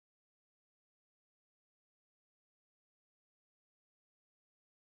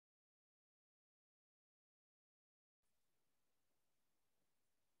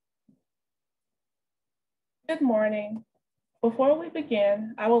Good morning. Before we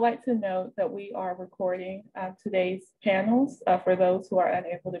begin, I would like to note that we are recording today's panels for those who are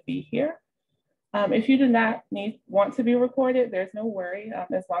unable to be here. If you do not want to be recorded, there's no worry.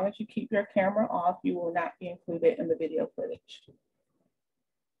 As long as you keep your camera off, you will not be included in the video footage.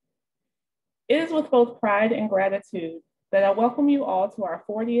 It is with both pride and gratitude that I welcome you all to our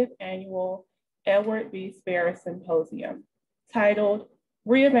 40th annual Edward B. Sparrow Symposium, titled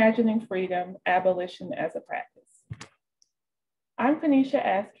Reimagining Freedom, Abolition as a Practice. I'm Kanisha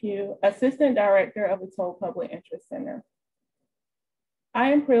Askew, Assistant Director of the Toll Public Interest Center. I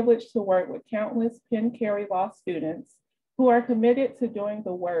am privileged to work with countless Penn Carey Law students who are committed to doing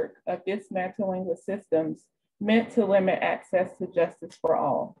the work of dismantling the systems meant to limit access to justice for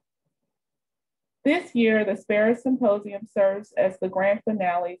all. This year, the Sparrow Symposium serves as the grand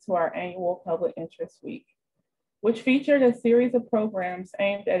finale to our annual Public Interest Week, which featured a series of programs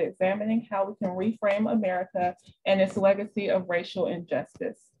aimed at examining how we can reframe America and its legacy of racial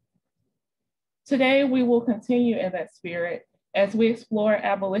injustice. Today, we will continue in that spirit as we explore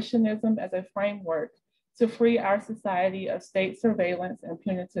abolitionism as a framework to free our society of state surveillance and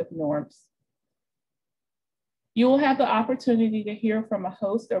punitive norms. You will have the opportunity to hear from a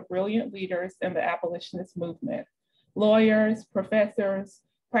host of brilliant leaders in the abolitionist movement, lawyers, professors,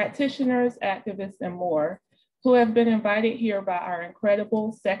 practitioners, activists, and more, who have been invited here by our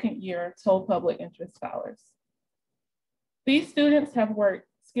incredible second-year Toll Public Interest Scholars. These students have worked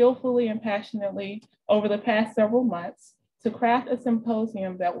skillfully and passionately over the past several months to craft a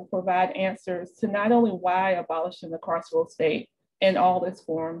symposium that will provide answers to not only why abolishing the carceral state in all its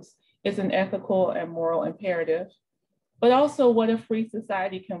forms is an ethical and moral imperative, but also what a free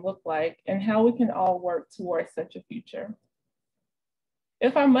society can look like and how we can all work towards such a future.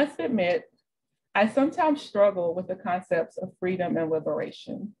 If I must admit, I sometimes struggle with the concepts of freedom and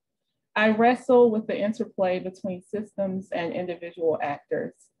liberation. I wrestle with the interplay between systems and individual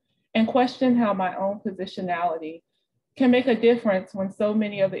actors and question how my own positionality can make a difference when so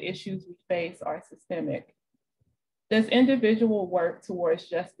many of the issues we face are systemic. Does individual work towards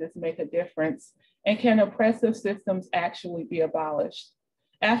justice make a difference? And can oppressive systems actually be abolished?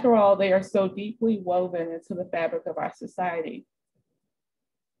 After all, they are so deeply woven into the fabric of our society.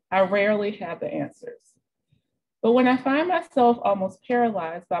 I rarely have the answers. But when I find myself almost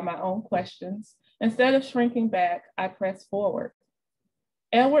paralyzed by my own questions, instead of shrinking back, I press forward.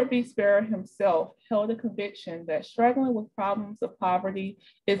 Edward B. Sparrow himself held a conviction that struggling with problems of poverty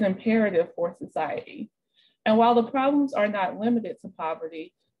is imperative for society. And while the problems are not limited to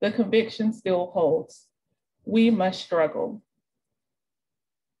poverty, the conviction still holds. We must struggle.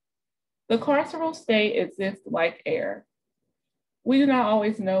 The carceral state exists like air. We do not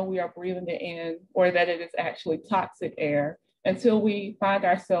always know we are breathing it in or that it is actually toxic air until we find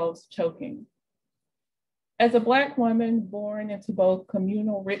ourselves choking. As a Black woman born into both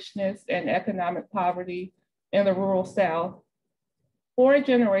communal richness and economic poverty in the rural South, 4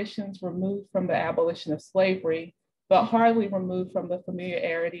 generations removed from the abolition of slavery, but hardly removed from the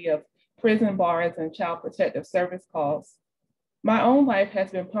familiarity of prison bars and child protective service calls, my own life has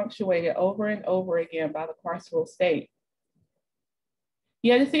been punctuated over and over again by the carceral state.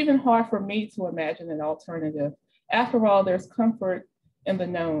 Yet it's even hard for me to imagine an alternative. After all, there's comfort in the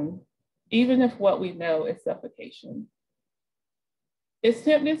known, even if what we know is suffocation. It's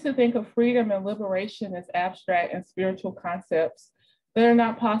tempting to think of freedom and liberation as abstract and spiritual concepts that are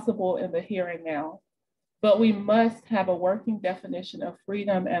not possible in the here and now. But we must have a working definition of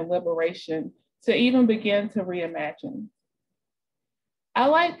freedom and liberation to even begin to reimagine. I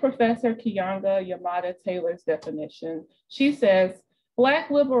like Professor Keeanga Yamada Taylor's definition. She says,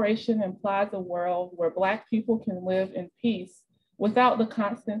 Black liberation implies a world where Black people can live in peace without the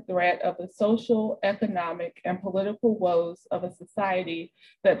constant threat of the social, economic, and political woes of a society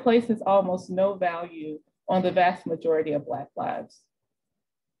that places almost no value on the vast majority of Black lives.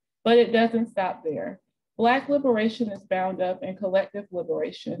 But it doesn't stop there. Black liberation is bound up in collective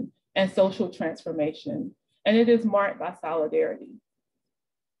liberation and social transformation, and it is marked by solidarity.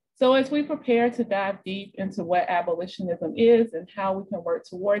 So as we prepare to dive deep into what abolitionism is and how we can work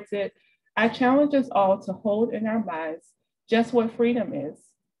towards it, I challenge us all to hold in our minds just what freedom is.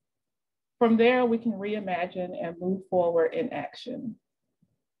 From there, we can reimagine and move forward in action.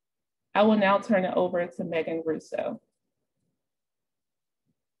 I will now turn it over to Megan Russo.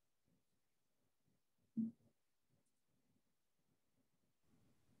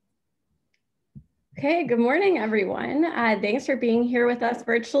 Okay, good morning, everyone. Thanks for being here with us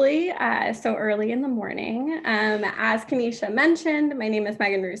virtually so early in the morning. As Kanisha mentioned, my name is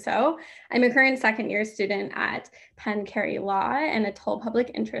Megan Russo. I'm a current second-year student at Penn Carey Law and a Toll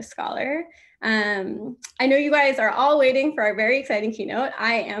Public Interest Scholar. I know you guys are all waiting for our very exciting keynote.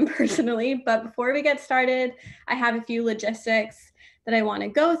 I am personally, but before we get started, I have a few logistics that I want to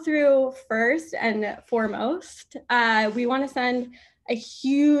go through. First and foremost, we want to send a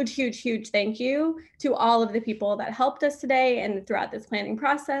huge thank you to all of the people that helped us today and throughout this planning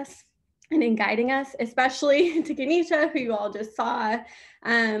process and in guiding us, especially to Kanisha, who you all just saw.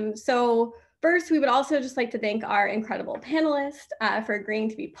 So first, we would also just like to thank our incredible panelists for agreeing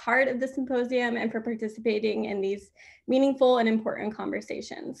to be part of the symposium and for participating in these meaningful and important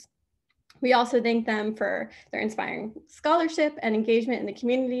conversations. We also thank them for their inspiring scholarship and engagement in the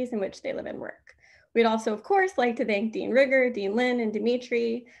communities in which they live and work. We'd also, of course, like to thank Dean Rigger, Dean Lynn, and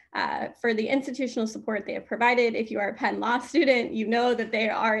Dimitri for the institutional support they have provided. If you are a Penn Law student, you know that they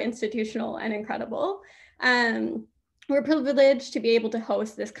are institutional and incredible. We're privileged to be able to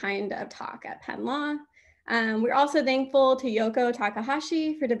host this kind of talk at Penn Law. We're also thankful to Yoko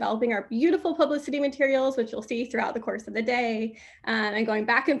Takahashi for developing our beautiful publicity materials, which you'll see throughout the course of the day, and going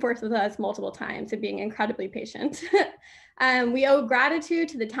back and forth with us multiple times and being incredibly patient. We owe gratitude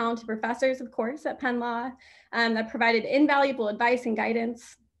to the talented professors, of course, at Penn Law that provided invaluable advice and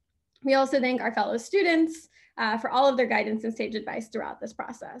guidance. We also thank our fellow students for all of their guidance and sage advice throughout this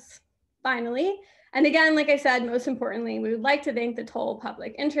process. Finally, and again, like I said, most importantly, we would like to thank the Toll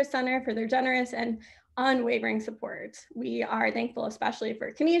Public Interest Center for their generous and unwavering support. We are thankful, especially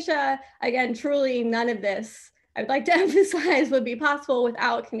for Kanisha. Again, truly none of this, I would like to emphasize, would be possible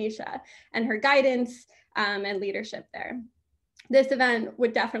without Kanisha and her guidance and leadership there. This event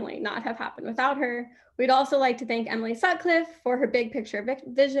would definitely not have happened without her. We'd also like to thank Emily Sutcliffe for her big picture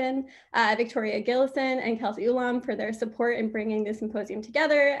vision, Victoria Gillison and Kelsey Ulam for their support in bringing the symposium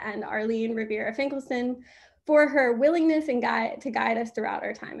together, and Arlene Rivera Finkelson for her willingness and to guide us throughout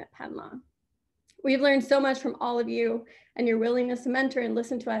our time at Penn Law. We've learned so much from all of you, and your willingness to mentor and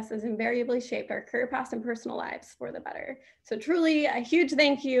listen to us has invariably shaped our career paths and personal lives for the better. So truly a huge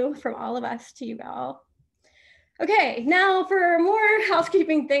thank you from all of us to you all. Okay, now for more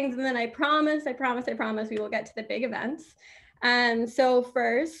housekeeping things, and then I promise we will get to the big events. So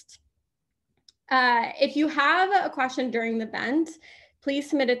first, if you have a question during the event, please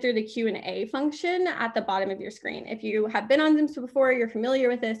submit it through the Q&A function at the bottom of your screen. If you have been on Zoom before, you're familiar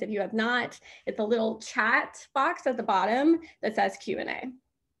with this. If you have not, it's a little chat box at the bottom that says Q&A.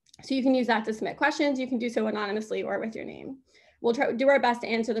 So you can use that to submit questions. You can do so anonymously or with your name. We'll do our best to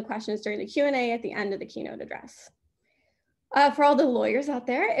answer the questions during the Q&A at the end of the keynote address. For all the lawyers out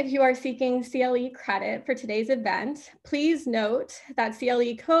there, if you are seeking CLE credit for today's event, please note that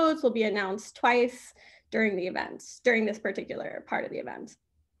CLE codes will be announced twice during the event, during this particular part of the event.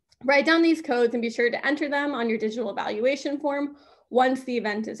 Write down these codes and be sure to enter them on your digital evaluation form once the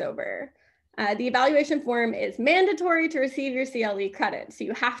event is over. The evaluation form is mandatory to receive your CLE credit, so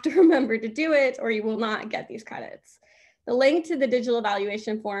you have to remember to do it or you will not get these credits. The link to the digital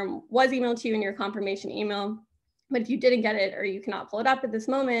evaluation form was emailed to you in your confirmation email, but if you didn't get it or you cannot pull it up at this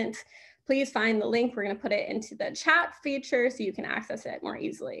moment, please find the link. We're going to put it into the chat feature so you can access it more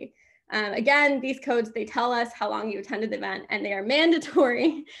easily. Again, these codes, they tell us how long you attended the event, and they are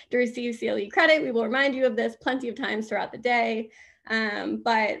mandatory to receive CLE credit. We will remind you of this plenty of times throughout the day.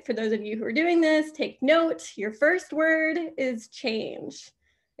 But for those of you who are doing this, take note, your first word is change.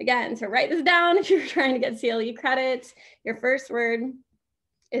 Again, so write this down if you're trying to get CLE credit. Your first word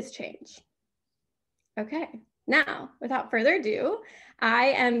is change. Okay. Now, without further ado, I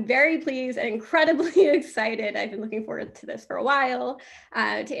am very pleased and incredibly excited, I've been looking forward to this for a while,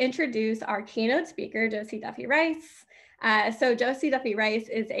 to introduce our keynote speaker, Josie Duffy Rice. So Josie Duffy Rice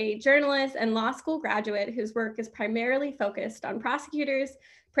is a journalist and law school graduate whose work is primarily focused on prosecutors,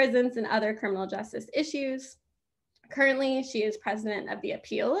 prisons, and other criminal justice issues. Currently, she is president of The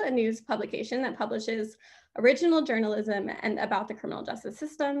Appeal, a news publication that publishes original journalism and about the criminal justice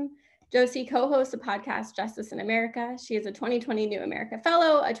system. Josie co-hosts the podcast Justice in America. She is a 2020 New America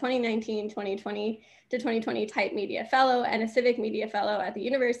Fellow, a 2019, 2020 to 2020 Type Media Fellow, and a Civic Media Fellow at the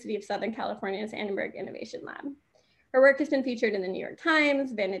University of Southern California's Annenberg Innovation Lab. Her work has been featured in the New York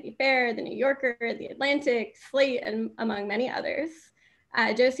Times, Vanity Fair, the New Yorker, the Atlantic, Slate, and among many others.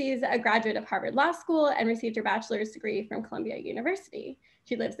 Josie is a graduate of Harvard Law School and received her bachelor's degree from Columbia University.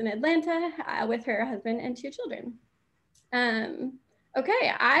 She lives in Atlanta with her husband and 2 children.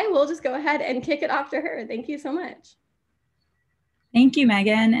 Okay, I will just go ahead and kick it off to her. Thank you so much. Thank you,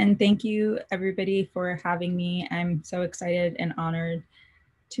 Megan, and thank you everybody for having me. I'm so excited and honored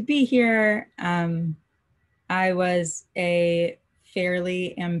to be here. I was a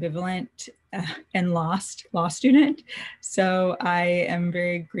fairly ambivalent and lost law student, so I am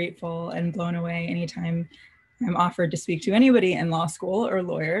very grateful and blown away anytime I'm offered to speak to anybody in law school or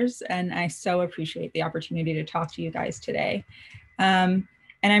lawyers, and I so appreciate the opportunity to talk to you guys today. And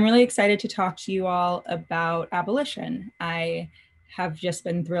I'm really excited to talk to you all about abolition. I have just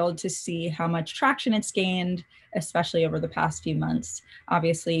been thrilled to see how much traction it's gained, especially over the past few months,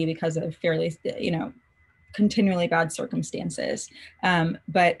 obviously because of fairly, continually bad circumstances.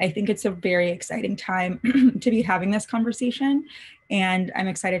 But I think it's a very exciting time to be having this conversation, and I'm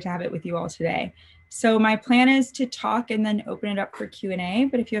excited to have it with you all today. So my plan is to talk and then open it up for Q&A,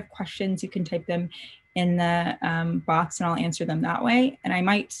 but if you have questions, you can type them in the box and I'll answer them that way. And I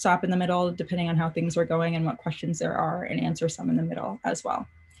might stop in the middle depending on how things are going and what questions there are, and answer some in the middle as well.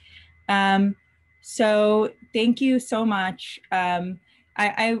 So thank you so much.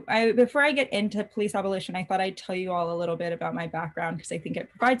 Before I get into police abolition, I thought I'd tell you all a little bit about my background, because I think it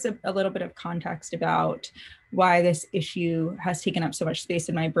provides a little bit of context about why this issue has taken up so much space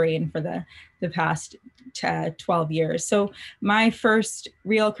in my brain for the past 12 years. So my first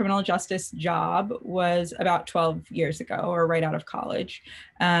real criminal justice job was about 12 years ago, or right out of college.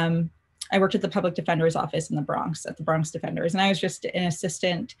 I worked at the public defender's office in the Bronx, at the Bronx Defenders, and I was just an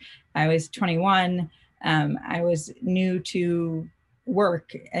assistant. I was 21. I was new to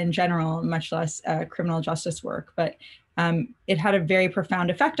work in general, much less criminal justice work, but it had a very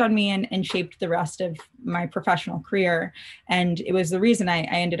profound effect on me and shaped the rest of my professional career. And it was the reason I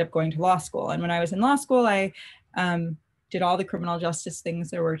ended up going to law school. And when I was in law school, I did all the criminal justice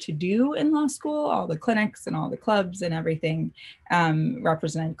things there were to do in law school, all the clinics and all the clubs and everything,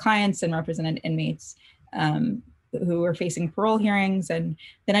 represented clients and represented inmates who were facing parole hearings. And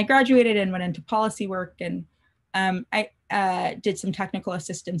then I graduated and went into policy work, and I did some technical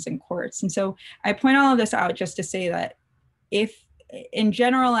assistance in courts. And so I point all of this out just to say that if, in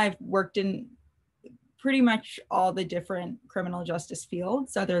general, I've worked in pretty much all the different criminal justice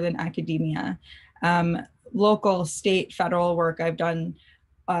fields other than academia. Local, state, federal work, I've done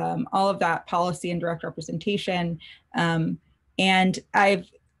all of that, policy and direct representation. And I've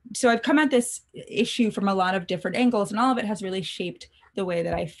come at this issue from a lot of different angles, and all of it has really shaped the way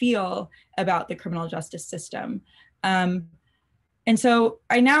that I feel about the criminal justice system. And so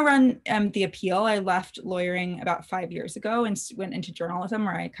I now run the Appeal. I left lawyering about 5 years ago and went into journalism,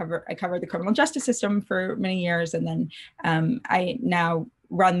 where I covered the criminal justice system for many years. And then I now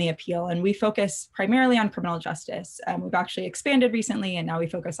run the Appeal, and we focus primarily on criminal justice. We've actually expanded recently, and now we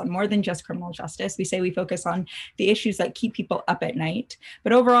focus on more than just criminal justice. We say we focus on the issues that keep people up at night,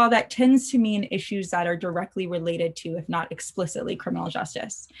 but overall that tends to mean issues that are directly related to, if not explicitly, criminal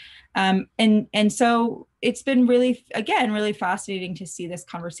justice. And so it's been really fascinating to see this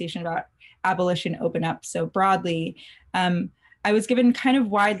conversation about abolition open up so broadly. I was given kind of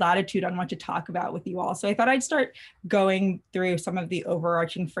wide latitude on what to talk about with you all. So I thought I'd start going through some of the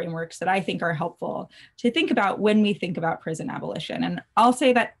overarching frameworks that I think are helpful to think about when we think about prison abolition. And I'll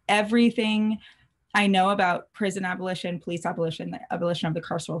say that everything I know about prison abolition, police abolition, the abolition of the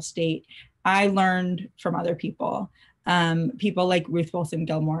carceral state, I learned from other people. People like Ruth Wilson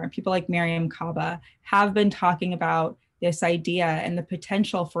Gilmore, people like Miriam Kaba have been talking about this idea and the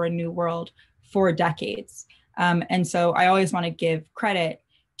potential for a new world for decades. And so I always want to give credit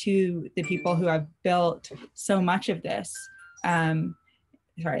to the people who have built so much of this.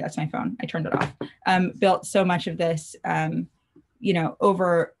 Sorry, that's my phone. I turned it off. Built so much of this,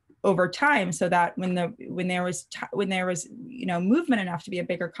 over time, so that when there was movement enough to be a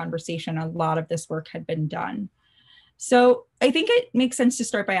bigger conversation, a lot of this work had been done. So I think it makes sense to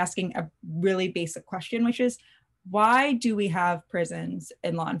start by asking a really basic question, which is, why do we have prisons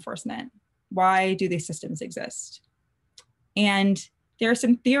in law enforcement? Why do these systems exist? And there are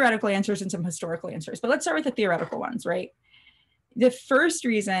some theoretical answers and some historical answers, but let's start with the theoretical ones, right? The first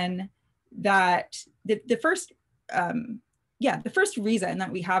reason that the first reason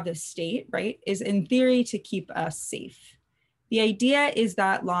that we have this state, right, is in theory to keep us safe. The idea is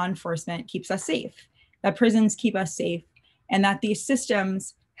that law enforcement keeps us safe, that prisons keep us safe, and that these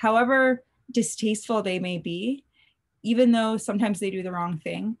systems, however distasteful they may be, even though sometimes they do the wrong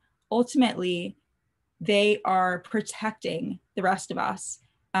thing, ultimately they are protecting the rest of us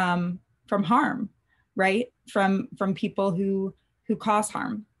from harm, right? From people who cause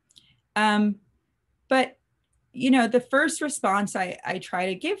harm. But the first response I try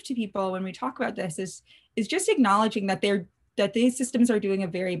to give to people when we talk about this is just acknowledging that these systems are doing a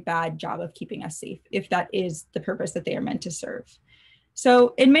very bad job of keeping us safe, if that is the purpose that they are meant to serve.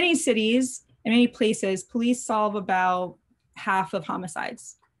 So in many cities, in many places, police solve about half of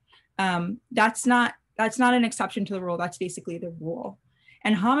homicides That's not an exception to the rule. That's basically the rule.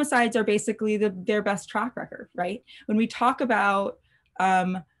 And homicides are basically their best track record, right? When we talk about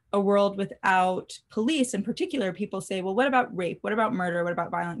a world without police in particular, people say, well, what about rape? What about murder? What about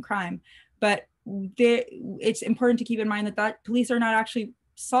violent crime? But it's important to keep in mind that police are not actually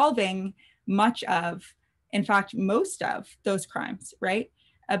solving much of, in fact, most of those crimes, right?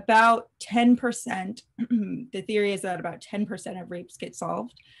 About 10%, the theory is that about 10% of rapes get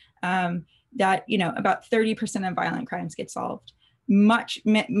solved, that, about 30% of violent crimes get solved, much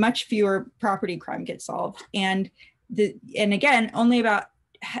fewer property crime gets solved. And again, only about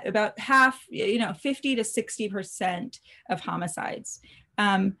half, 50 to 60% of homicides.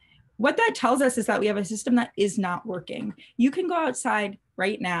 What that tells us is that we have a system that is not working. You can go outside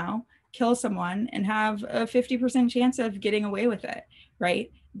right now, kill someone, and have a 50% chance of getting away with it, right?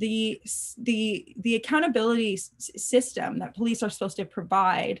 The accountability system that police are supposed to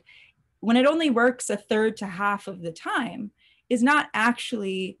provide, when it only works a third to half of the time, is not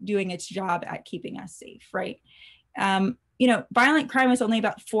actually doing its job at keeping us safe, right? Violent crime is only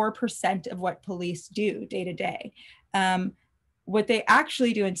about 4% of what police do day to day. What they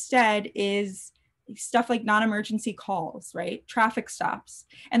actually do instead is stuff like non-emergency calls, right? Traffic stops.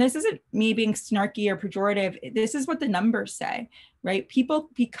 And this isn't me being snarky or pejorative. This is what the numbers say, right? People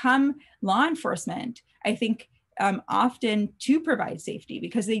become law enforcement, I think, often to provide safety,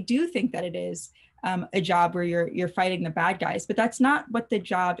 because they do think that it is a job where you're fighting the bad guys, but that's not what the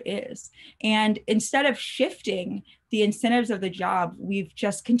job is. And instead of shifting the incentives of the job, we've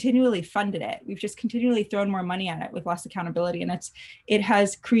just continually funded it. We've just continually thrown more money at it with less accountability. And it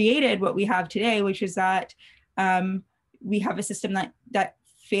has created what we have today, which is that we have a system that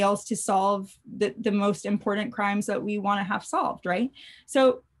fails to solve the most important crimes that we want to have solved, right?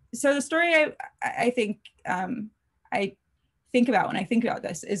 So the story I think I think about when I think about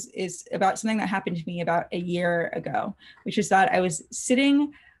this is about something that happened to me about a year ago, which is that I was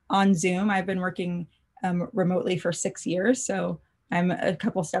sitting on Zoom. I've been working remotely for 6 years, so I'm a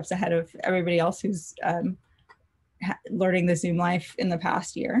couple steps ahead of everybody else who's learning the Zoom life in the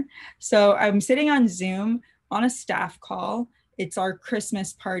past year. So I'm sitting on Zoom on a staff call. It's our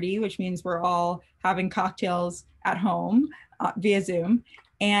Christmas party, which means we're all having cocktails at home via Zoom.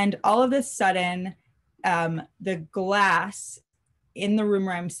 And all of a sudden, the glass in the room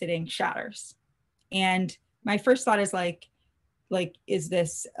where I'm sitting shatters. And my first thought is like, is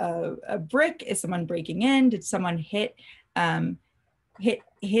this a brick? Is someone breaking in? Did someone hit, run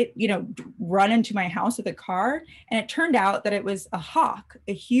into my house with a car? And it turned out that it was a hawk.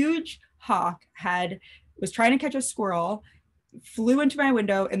 A huge hawk was trying to catch a squirrel, flew into my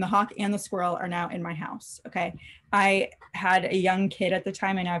window, and the hawk and the squirrel are now in my house. Okay. I had a young kid at the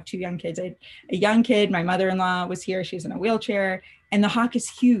time. I now have 2 young kids. I had a young kid. My mother-in-law was here. She's in a wheelchair, and the hawk is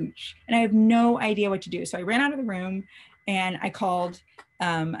huge. And I have no idea what to do. So I ran out of the room and I called,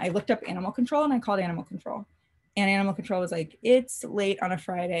 I looked up animal control and I called animal control. And animal control was like, it's late on a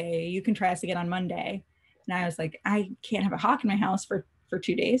Friday. You can try us again on Monday. And I was like, I can't have a hawk in my house for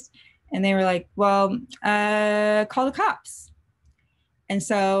 2 days. And they were like, well, call the cops. And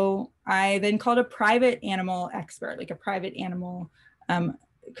so I then called a private animal expert, like a private animal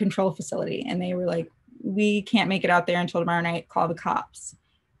control facility. And they were like, we can't make it out there until tomorrow night, call the cops.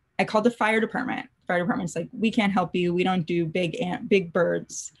 I called the fire department. Fire department's like, we can't help you. We don't do big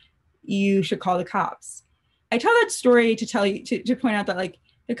birds. You should call the cops. I tell that story to tell you, to point out that like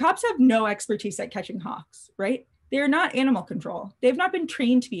the cops have no expertise at catching hawks, right? They're not animal control. They've not been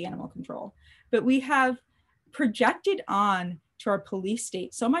trained to be animal control, but we have projected on to our police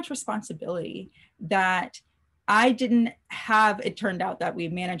state so much responsibility that I didn't have. It turned out that we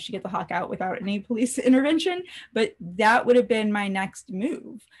managed to get the hawk out without any police intervention, but that would have been my next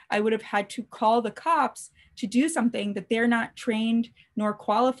move. I would have had to call the cops to do something that they're not trained nor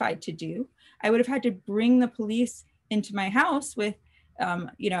qualified to do. I would have had to bring the police into my house with, I'm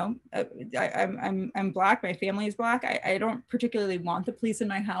Black, my family is Black. I don't particularly want the police in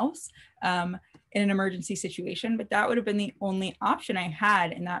my house in an emergency situation, but that would have been the only option I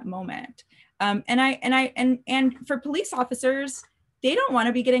had in that moment. And for police officers, they don't want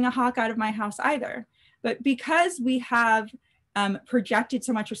to be getting a hawk out of my house either. But because we have projected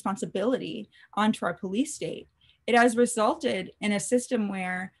so much responsibility onto our police state, it has resulted in a system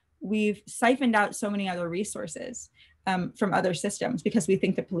where we've siphoned out so many other resources from other systems because we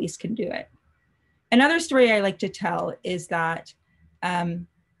think the police can do it. Another story I like to tell is that of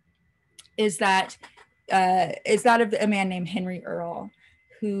a man named Henry Earl,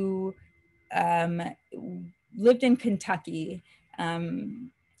 who lived in Kentucky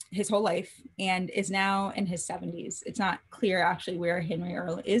his whole life and is now in his 70s. It's not clear actually where Henry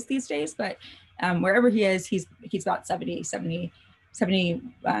Earle is these days, but wherever he is, he's about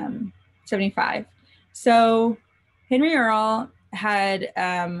 75. So Henry Earle had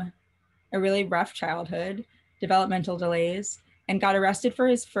a really rough childhood, developmental delays, and got arrested for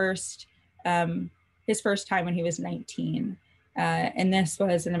his first time when he was 19. And this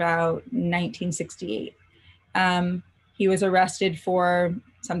was in about 1968. He was arrested for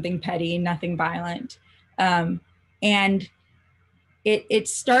something petty, nothing violent. And it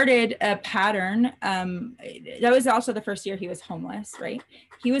started a pattern. That was also the first year he was homeless, right?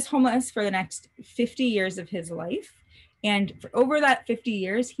 He was homeless for the next 50 years of his life. And for over that 50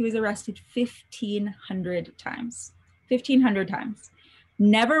 years, he was arrested 1,500 times. 1,500 times.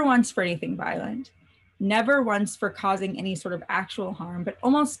 Never once for anything violent. Never once for causing any sort of actual harm, but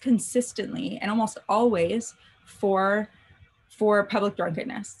almost consistently and almost always for public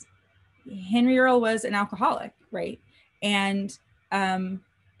drunkenness. Henry Earle was an alcoholic, right? And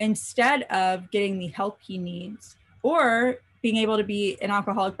instead of getting the help he needs or being able to be an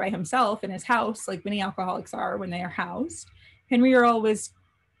alcoholic by himself in his house, like many alcoholics are when they are housed, Henry Earle was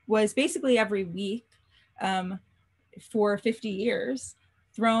basically every week for 50 years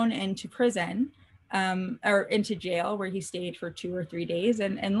thrown into prison or into jail, where he stayed for 2 or 3 days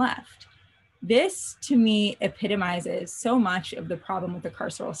and left. This, to me, epitomizes so much of the problem with the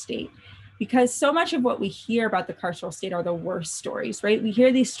carceral state, because so much of what we hear about the carceral state are the worst stories, right? We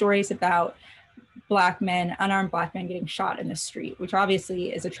hear these stories about unarmed Black men getting shot in the street, which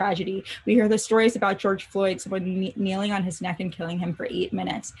obviously is a tragedy. We hear the stories about George Floyd, someone kneeling on his neck and killing him for 8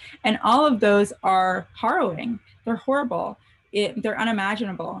 minutes. And all of those are harrowing. They're horrible. They're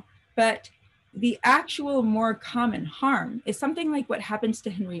unimaginable. But the actual more common harm is something like what happens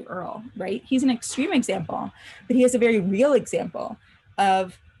to Henry Earle, right? He's an extreme example, but he is a very real example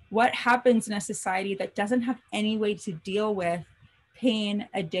of what happens in a society that doesn't have any way to deal with pain,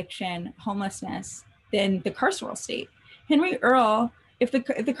 addiction, homelessness than the carceral state. Henry Earle, if the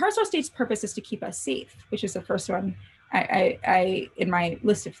carceral state's purpose is to keep us safe, which is the first one I in my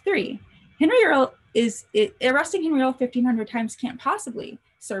list of 3, Henry Earle arresting Henry Earle 1,500 times can't possibly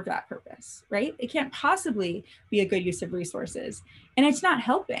serve that purpose, right? It can't possibly be a good use of resources, and it's not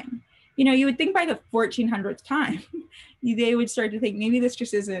helping. You know, you would think by the 1,400th time, they would start to think maybe this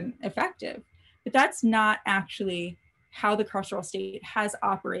just isn't effective, but that's not actually how the carceral state has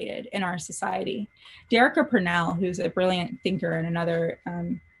operated in our society. Derica Purnell, who's a brilliant thinker and another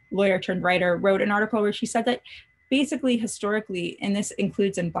lawyer turned writer, wrote an article where she said that basically historically, and this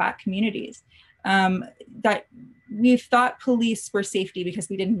includes in Black communities, that we've thought police were safety because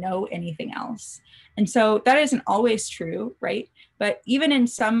we didn't know anything else. And so that isn't always true, right? But even in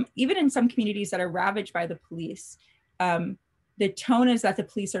some communities that are ravaged by the police, the tone is that the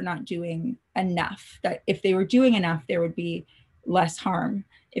police are not doing enough, that if they were doing enough, there would be less harm.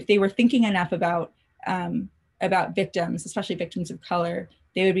 If they were thinking enough about victims, especially victims of color,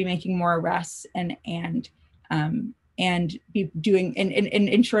 they would be making more arrests and be doing and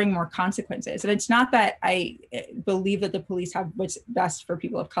ensuring more consequences. And it's not that I believe that the police have what's best for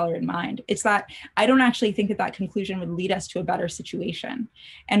people of color in mind. It's that I don't actually think that conclusion would lead us to a better situation.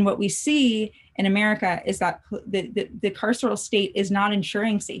 And what we see in America is that the carceral state is not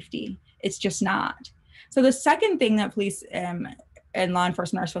ensuring safety. It's just not. So the second thing that police and law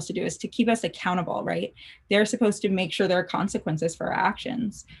enforcement are supposed to do is to keep us accountable, right? They're supposed to make sure there are consequences for our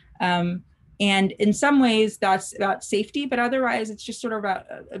actions. And in some ways that's about safety, but otherwise it's just sort of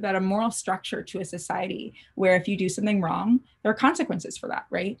about a moral structure to a society where if you do something wrong, there are consequences for that,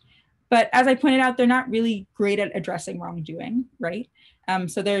 right? But as I pointed out, they're not really great at addressing wrongdoing, right?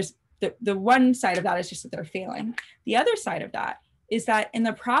 So there's the one side of that is just that they're failing. The other side of that is that in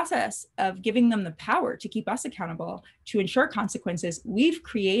the process of giving them the power to keep us accountable, to ensure consequences, we've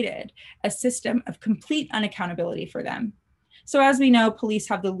created a system of complete unaccountability for them. So as we know, police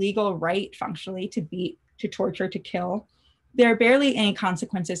have the legal right functionally to beat, to torture, to kill. There are barely any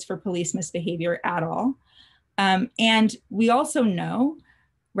consequences for police misbehavior at all. And we also know,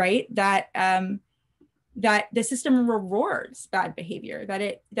 right, that the system rewards bad behavior, that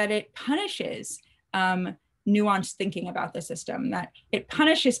it punishes nuanced thinking about the system, that it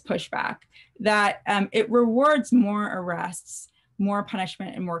punishes pushback, that it rewards more arrests, more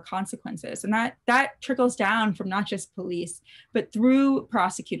punishment, and more consequences. And that trickles down from not just police, but through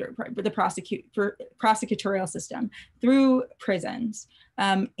the prosecutorial system, through prisons.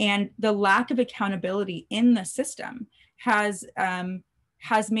 And the lack of accountability in the system has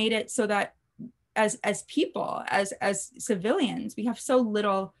made it so that as people, as civilians, we have so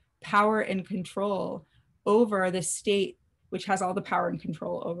little power and control over the state which has all the power and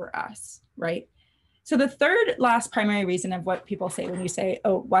control over us, right? So the third last primary reason of what people say when you say,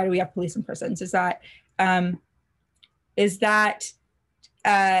 oh, why do we have police and prisons, is that, and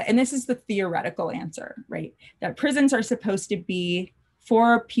this is the theoretical answer, right? That prisons are supposed to be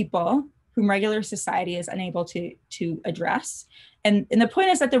for people whom regular society is unable to address. And the point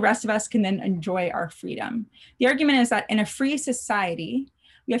is that the rest of us can then enjoy our freedom. The argument is that in a free society,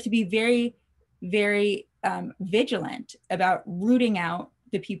 we have to be very, very vigilant about rooting out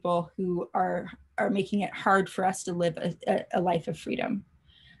the people who are making it hard for us to live a life of freedom.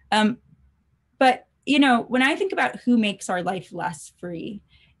 But you know, when I think about who makes our life less free,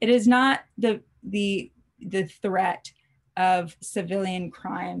 it is not the threat of civilian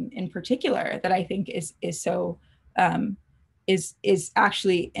crime in particular that I think is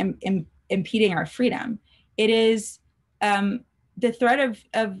actually impeding our freedom. It is the threat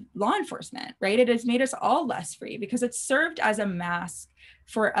of law enforcement, right? It has made us all less free because it's served as a mask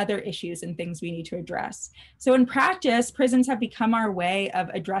for other issues and things we need to address. So in practice, prisons have become our way of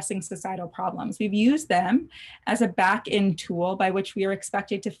addressing societal problems. We've used them as a back-end tool by which we are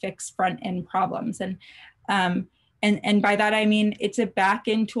expected to fix front-end problems. And by that, I mean, it's a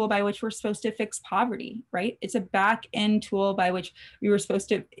back-end tool by which we're supposed to fix poverty, right? It's a back-end tool by which we're supposed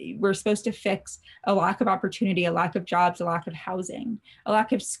to fix a lack of opportunity, a lack of jobs, a lack of housing, a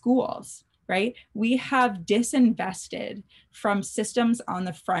lack of schools, right? We have disinvested from systems on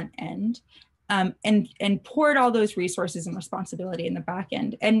the front end and poured all those resources and responsibility in the back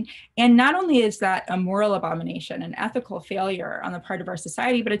end. And not only is that a moral abomination, an ethical failure on the part of our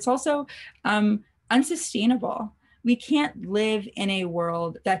society, but it's also unsustainable. We can't live in a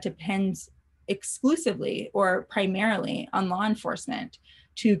world that depends exclusively or primarily on law enforcement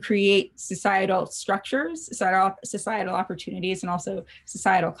to create societal structures, societal opportunities, and also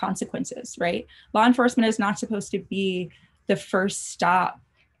societal consequences, right? Law enforcement is not supposed to be the first stop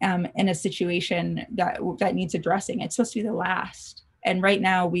in a situation that needs addressing. It's supposed to be the last. And right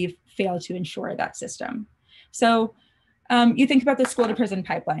now we've failed to ensure that system. So you think about the school to prison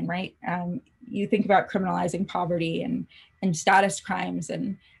pipeline, right? You think about criminalizing poverty and status crimes.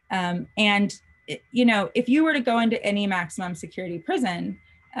 And you know, if you were to go into any maximum security prison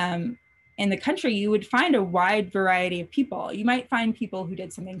in the country, you would find a wide variety of people. You might find people who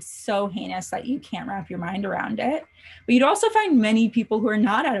did something so heinous that you can't wrap your mind around it. But you'd also find many people who are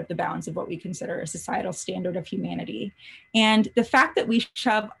not out of the bounds of what we consider a societal standard of humanity. And the fact that we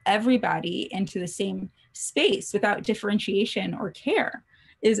shove everybody into the same space without differentiation or care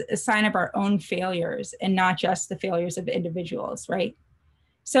is a sign of our own failures and not just the failures of individuals, right?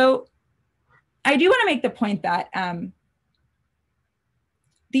 So I do want to make the point that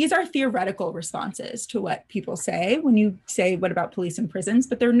these are theoretical responses to what people say when you say, what about police and prisons?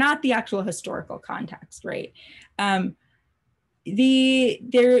 But they're not the actual historical context, right? The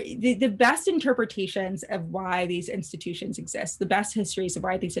best interpretations of why these institutions exist, the best histories of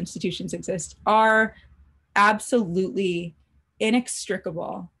why these institutions exist are absolutely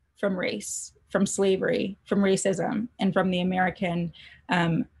inextricable from race, from slavery, from racism, and from the American,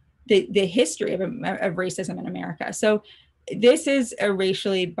 the history of racism in America. So this is a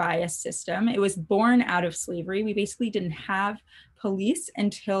racially biased system. It was born out of slavery. We basically didn't have police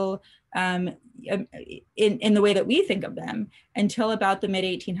until, in the way that we think of them, until about the mid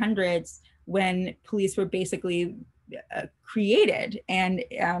 1800s, when police were basically created and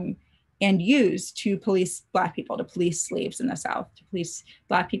used to police Black people, to police slaves in the South, to police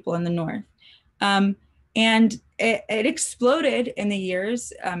Black people in the North. And it exploded in the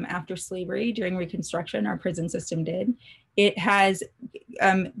years after slavery. During Reconstruction, our prison system did. It has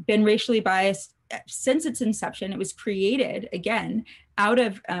been racially biased since its inception. It was created, again, out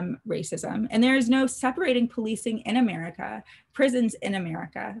of racism. And there is no separating policing in America, prisons in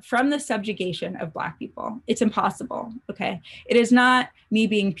America, from the subjugation of Black people. It's impossible, okay? It is not me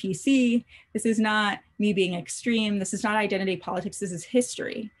being PC. This is not me being extreme. This is not identity politics. This is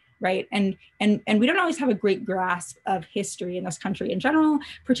history, right? And we don't always have a great grasp of history in this country in general,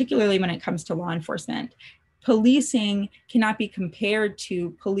 particularly when it comes to law enforcement. Policing cannot be compared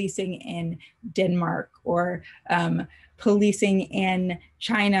to policing in Denmark or policing in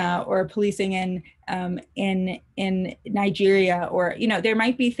China or policing in Nigeria, or, you know, there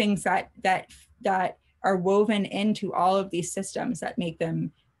might be things that are woven into all of these systems that make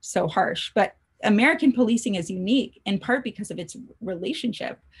them so harsh. But American policing is unique in part because of its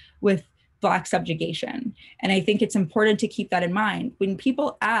relationship with Black subjugation. And I think it's important to keep that in mind. When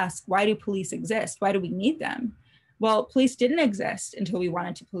people ask, why do police exist? Why do we need them? Well, police didn't exist until we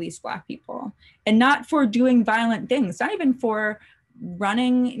wanted to police Black people, and not for doing violent things, not even for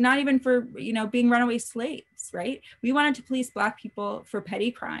running, not even for, being runaway slaves, right? We wanted to police Black people for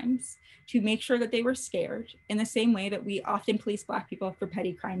petty crimes, to make sure that they were scared in the same way that we often police Black people for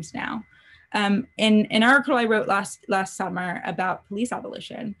petty crimes now. In an article I wrote last summer about police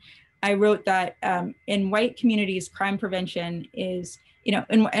abolition, I wrote that in white communities, crime prevention is,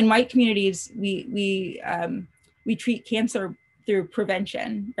 in white communities, we treat cancer through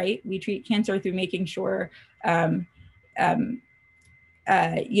prevention, right? We treat cancer through making sure, you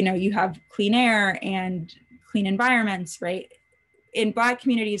have clean air and clean environments, right? In Black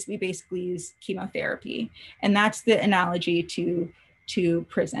communities, we basically use chemotherapy. And that's the analogy to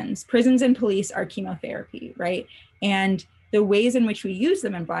prisons. Prisons and police are chemotherapy, right? And the ways in which we use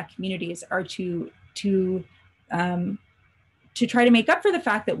them in Black communities are to try to make up for the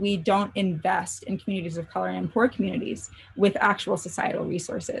fact that we don't invest in communities of color and in poor communities with actual societal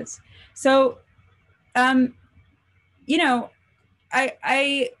resources. So, I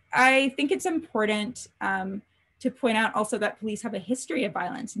think it's important to point out also that police have a history of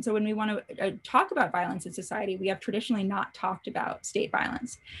violence. And so when we want to talk about violence in society, we have traditionally not talked about state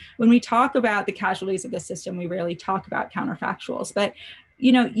violence. When we talk about the casualties of the system, we rarely talk about counterfactuals. But,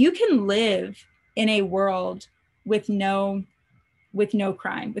 you can live in a world with no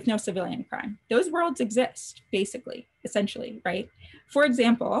crime, with no civilian crime. Those worlds exist, basically, essentially, right? For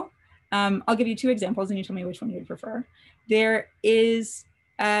example, I'll give you two examples and you tell me which one you would prefer. There is,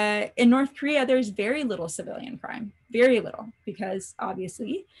 in North Korea, there's very little civilian crime, very little, because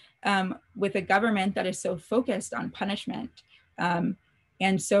obviously with a government that is so focused on punishment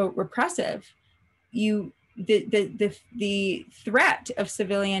and so repressive, the threat of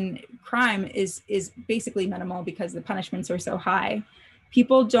civilian crime is basically minimal because the punishments are so high.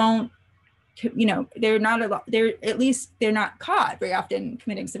 People don't, they're not caught very often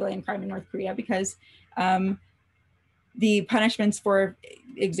committing civilian crime in North Korea because the punishments, for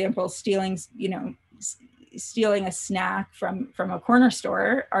example, stealing a snack from a corner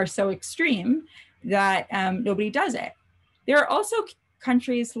store are so extreme that nobody does it. There are also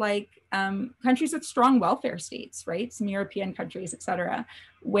countries like countries with strong welfare states, right? Some European countries, et cetera,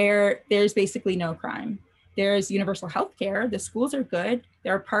 where there's basically no crime. There's universal health care. The schools are good.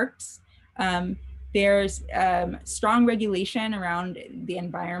 There are parks. There's strong regulation around the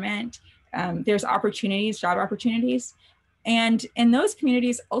environment. There's opportunities, job opportunities. And in those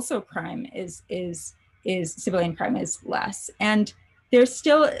communities, also crime is civilian crime is less. And there's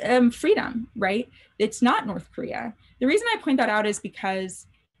still freedom, right? It's not North Korea. The reason I point that out is because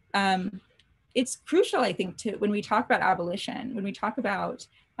it's crucial, I think, when we talk about abolition, when we talk about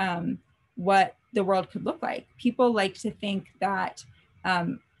what the world could look like. People like to think that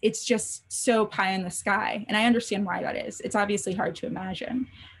it's just so pie in the sky. And I understand why that is. It's obviously hard to imagine,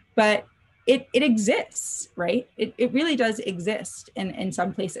 but it exists, right? It really does exist in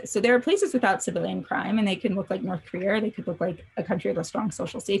some places. So there are places without civilian crime, and they can look like North Korea, or they could look like a country with a strong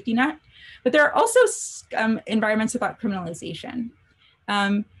social safety net. But there are also environments without criminalization.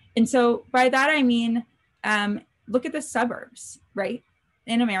 And so by that, I mean, look at the suburbs, right?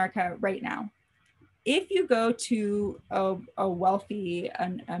 In America right now. If you go to a wealthy,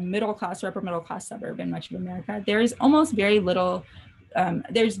 a middle class or upper middle class suburb in much of America, there is almost very little,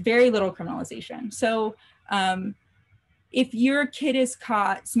 there's very little criminalization. So if your kid is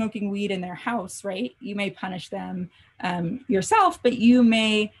caught smoking weed in their house, right, you may punish them yourself, but you're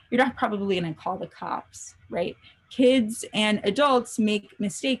not probably gonna call the cops, right? Kids and adults make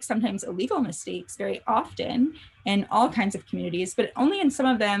mistakes, sometimes illegal mistakes, very often in all kinds of communities, but only in some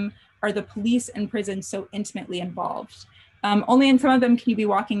of them are the police and prisons so intimately involved. Only in some of them can you be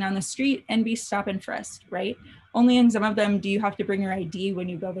walking down the street and be stop and frisked, right? Only in some of them do you have to bring your ID when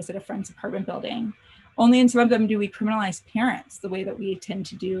you go visit a friend's apartment building. Only in some of them do we criminalize parents the way that we tend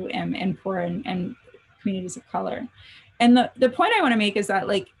to do in poor and communities of color. And the point I want to make is that,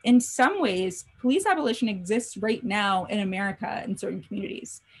 like, in some ways, police abolition exists right now in America in certain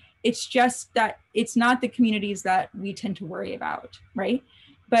communities. It's just that it's not the communities that we tend to worry about, right?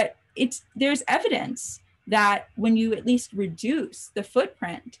 But there's evidence that when you at least reduce the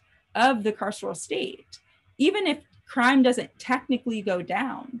footprint of the carceral state, even if crime doesn't technically go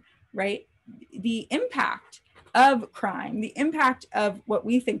down, right? The impact of crime, the impact of what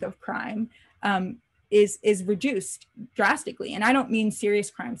we think of crime is reduced drastically. And I don't mean serious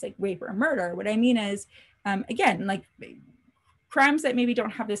crimes like rape or murder. What I mean is, again, like crimes that maybe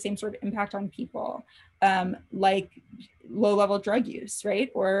don't have the same sort of impact on people, like low-level drug use, right?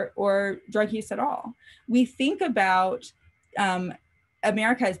 Or drug use at all. We think about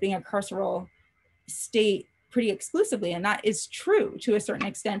America as being a carceral state pretty exclusively, and that is true to a certain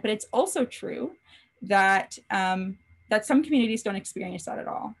extent, but it's also true that that some communities don't experience that at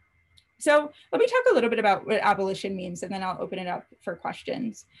all. So let me talk a little bit about what abolition means, and then I'll open it up for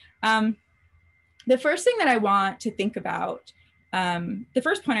questions. The first thing that I want to think about, the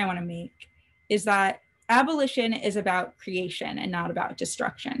first point I want to make is that abolition is about creation and not about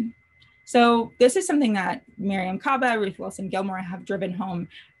destruction. So this is something that Miriam Kaba, Ruth Wilson Gilmore have driven home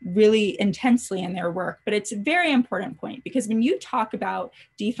really intensely in their work, but it's a very important point, because when you talk about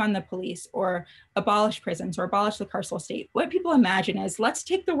defund the police or abolish prisons or abolish the carceral state, what people imagine is, let's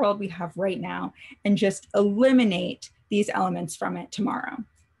take the world we have right now and just eliminate these elements from it tomorrow.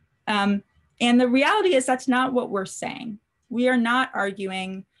 And the reality is that's not what we're saying. We are not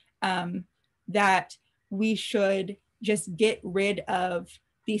arguing that we should just get rid of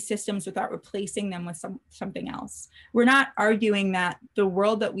these systems without replacing them with something else. We're not arguing that the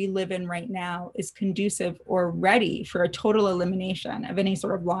world that we live in right now is conducive or ready for a total elimination of any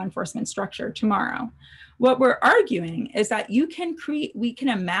sort of law enforcement structure tomorrow. What we're arguing is that we can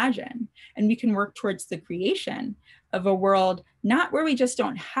imagine and we can work towards the creation of a world not where we just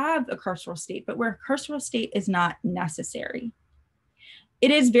don't have a carceral state, but where a carceral state is not necessary. It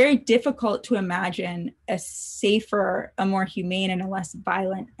is very difficult to imagine a safer, a more humane, and a less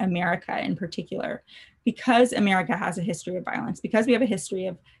violent America in particular, because America has a history of violence, because we have a history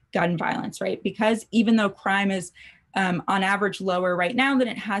of gun violence, right? Because even though crime is on average lower right now than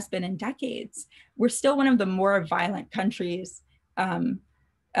it has been in decades, we're still one of the more violent countries, in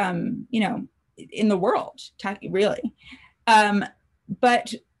the world, really.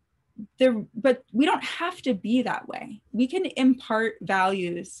 But we don't have to be that way. We can impart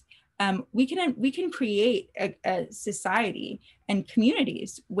values. We can create a society and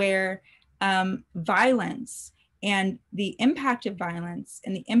communities where violence and the impact of violence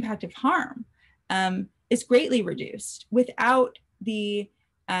and the impact of harm is greatly reduced without the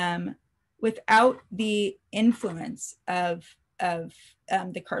influence of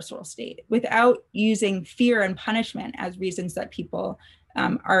the carceral state, without using fear and punishment as reasons that people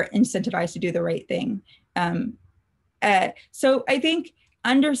are incentivized to do the right thing. So I think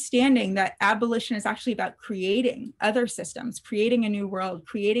understanding that abolition is actually about creating other systems, creating a new world,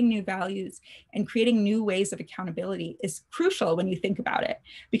 creating new values, and creating new ways of accountability is crucial when you think about it,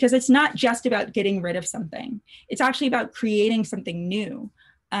 because it's not just about getting rid of something. It's actually about creating something new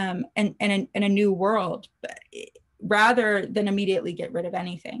and a new world, rather than immediately get rid of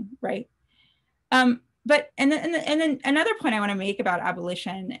anything, right? But then another point I want to make about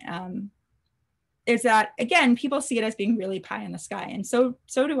abolition is that, again, people see it as being really pie in the sky, and so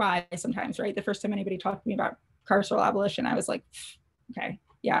do I sometimes, right? The first time anybody talked to me about carceral abolition, I was like, okay,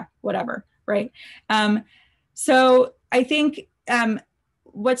 yeah, whatever, right? So I think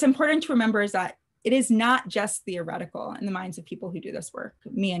what's important to remember is that it is not just theoretical in the minds of people who do this work,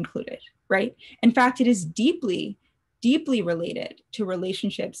 me included, right? In fact, it is deeply, deeply related to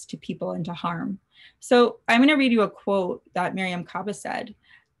relationships, to people, and to harm. So I'm going to read you a quote that Miriam Kaba said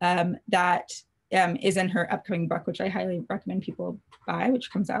that is in her upcoming book, which I highly recommend people buy,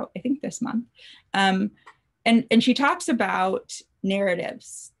 which comes out, I think, this month. And she talks about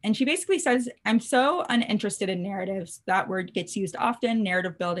narratives. And she basically says, I'm so uninterested in narratives. That word gets used often,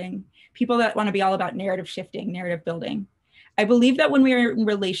 narrative building. People that want to be all about narrative shifting, narrative building. I believe that when we are in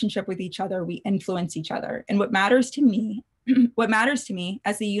relationship with each other, we influence each other. And what matters to me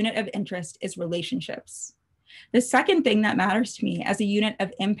as the unit of interest is relationships. The second thing that matters to me as a unit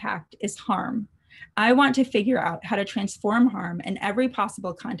of impact is harm. I want to figure out how to transform harm in every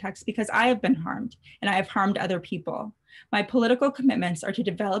possible context, because I have been harmed and I have harmed other people. My political commitments are to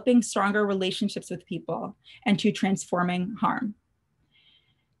developing stronger relationships with people and to transforming harm.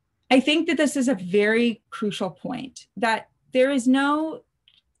 I think that this is a very crucial point, that there is no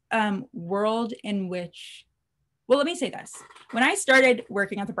world in which, well, let me say this. When I started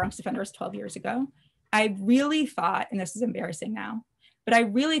working at the Bronx Defenders 12 years ago, I really thought, and this is embarrassing now, but I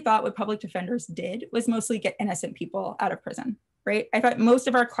really thought what public defenders did was mostly get innocent people out of prison, right? I thought most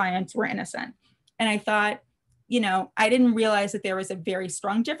of our clients were innocent. And I thought, I didn't realize that there was a very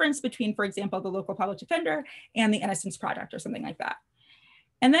strong difference between, for example, the local public defender and the Innocence Project or something like that.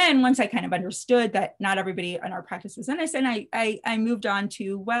 And then once I kind of understood that not everybody in our practice was innocent, I moved on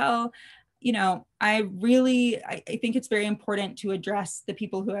to, well, I think it's very important to address the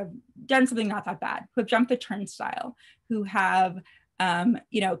people who have done something not that bad, who have jumped the turnstile, who have,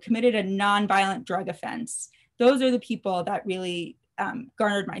 committed a nonviolent drug offense. Those are the people that really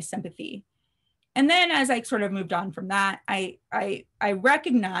garnered my sympathy. And then as I sort of moved on from that, I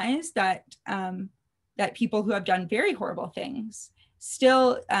recognized that that people who have done very horrible things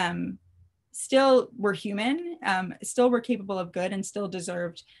still were human, still were capable of good, and still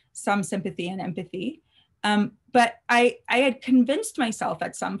deserved some sympathy and empathy. But I had convinced myself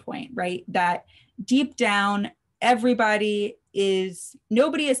at some point, right, that deep down, nobody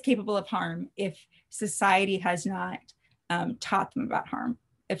is capable of harm if society has not taught them about harm,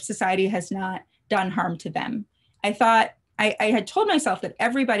 if society has not done harm to them. I thought I had told myself that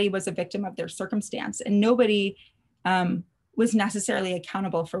everybody was a victim of their circumstance and nobody was necessarily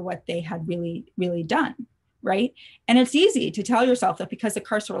accountable for what they had really, really done, right? And it's easy to tell yourself that because the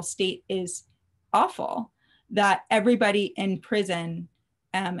carceral state is awful, that everybody in prison,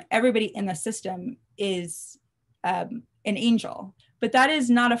 everybody in the system is an angel. But that is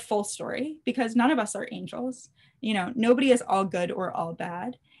not a full story because none of us are angels. You know, nobody is all good or all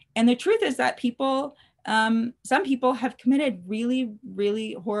bad. And the truth is that some people have committed really,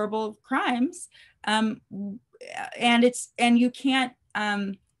 really horrible crimes. And you can't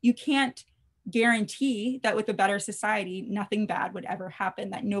guarantee that with a better society, nothing bad would ever happen,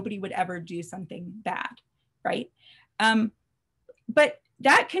 that nobody would ever do something bad, right? But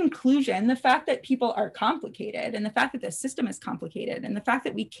that conclusion, the fact that people are complicated and the fact that the system is complicated and the fact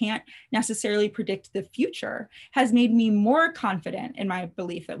that we can't necessarily predict the future has made me more confident in my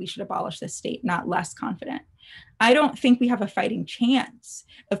belief that we should abolish this state, not less confident. I don't think we have a fighting chance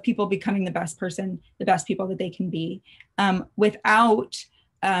of people becoming the best people that they can be without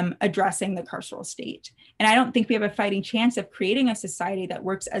addressing the carceral state. And I don't think we have a fighting chance of creating a society that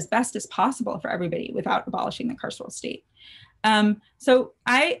works as best as possible for everybody without abolishing the carceral state. So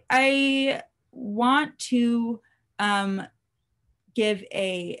I want to give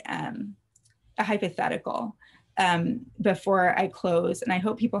a hypothetical before I close, and I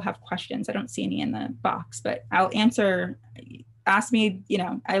hope people have questions. I don't see any in the box, but I'll answer. Ask me,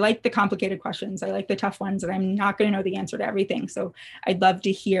 I like the complicated questions. I like the tough ones, and I'm not going to know the answer to everything. So I'd love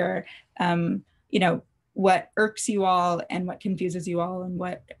to hear, what irks you all and what confuses you all and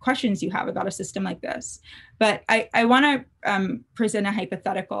what questions you have about a system like this. But I want to present a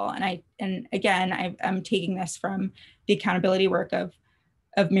hypothetical, and again, I'm taking this from the accountability work of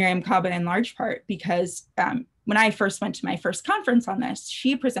Miriam Kaba in large part, because when I first went to my first conference on this,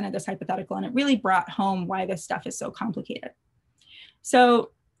 she presented this hypothetical, and it really brought home why this stuff is so complicated.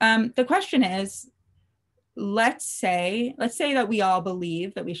 So the question is, let's say that we all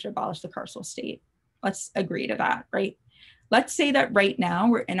believe that we should abolish the carceral state. Let's agree to that, right? Let's say that right now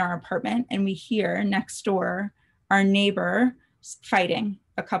we're in our apartment and we hear next door our neighbor fighting,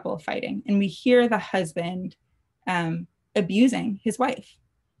 a couple fighting, and we hear the husband abusing his wife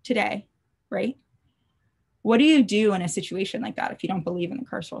today, right? What do you do in a situation like that if you don't believe in the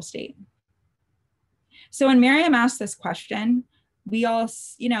carceral state? So when Miriam asked this question, we all,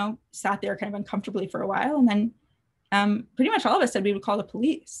 sat there kind of uncomfortably for a while, and then pretty much all of us said we would call the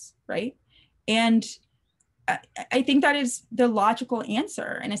police, right? And I think that is the logical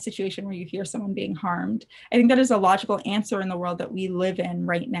answer in a situation where you hear someone being harmed. I think that is a logical answer in the world that we live in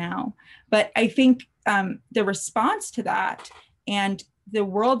right now. But I think the response to that and the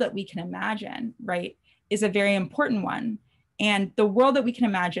world that we can imagine, right, is a very important one. And the world that we can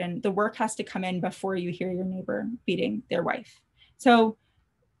imagine, the work has to come in before you hear your neighbor beating their wife. So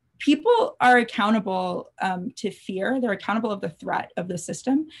people are accountable to fear. They're accountable of the threat of the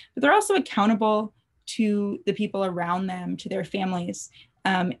system, but they're also accountable to the people around them, to their families,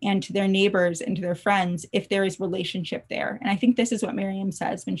 and to their neighbors and to their friends if there is relationship there. And I think this is what Miriam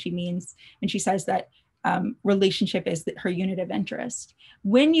says when she says that relationship is her unit of interest.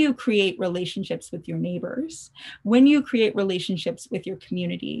 When you create relationships with your neighbors, when you create relationships with your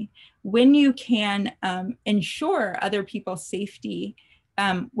community, when you can ensure other people's safety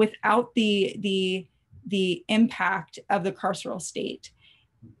without the impact of the carceral state,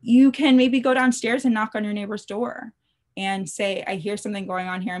 you can maybe go downstairs and knock on your neighbor's door and say, I hear something going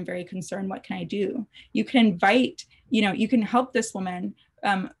on here. I'm very concerned. What can I do? You can invite, you can help this woman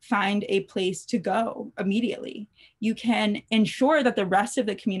find a place to go immediately. You can ensure that the rest of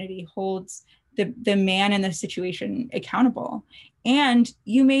the community holds the man in the situation accountable. And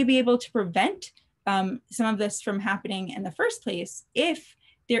you may be able to prevent some of this from happening in the first place if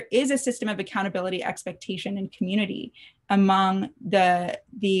there is a system of accountability, expectation, and community among the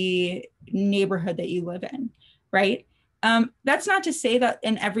neighborhood that you live in, right? That's not to say that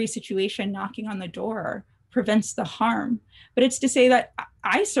in every situation knocking on the door prevents the harm, but it's to say that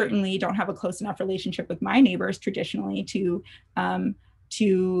I certainly don't have a close enough relationship with my neighbors traditionally to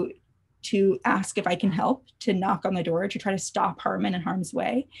ask if I can help, to knock on the door, to try to stop harm in harm's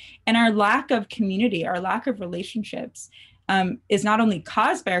way. And our lack of community, our lack of relationships is not only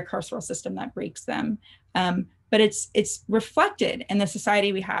caused by our carceral system that breaks them, but it's reflected in the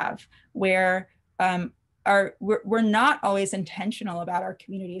society we have where we're not always intentional about our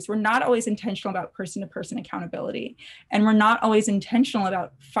communities. We're not always intentional about person-to-person accountability. And we're not always intentional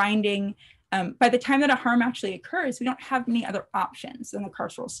about finding, by the time that a harm actually occurs, we don't have many other options in the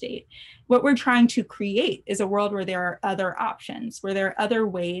carceral state. What we're trying to create is a world where there are other options, where there are other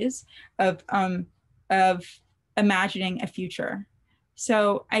ways of imagining a future.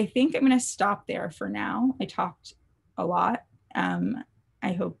 So I think I'm going to stop there for now. I talked a lot.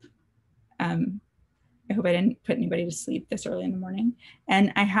 I hope I didn't put anybody to sleep this early in the morning.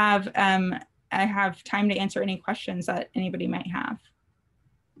 And I have time to answer any questions that anybody might have.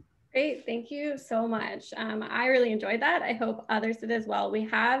 Great, thank you so much. I really enjoyed that. I hope others did as well. We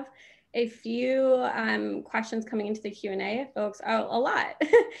have a few questions coming into the Q&A, folks. Oh, a lot.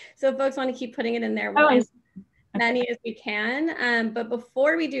 So if folks want to keep putting it in there, we'll answer as many as we can. But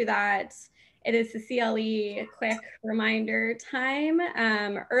before we do that, it is the CLE quick reminder time.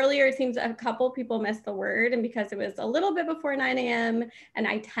 Earlier, it seems a couple people missed the word, and because it was a little bit before 9 a.m. and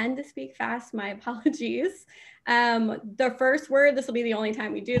I tend to speak fast, my apologies. The first word, this will be the only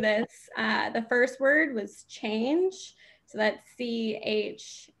time we do this, the first word was change. So that's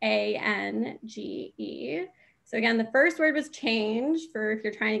CHANGE. So again, the first word was change for if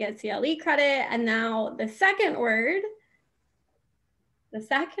you're trying to get CLE credit. And now the second word is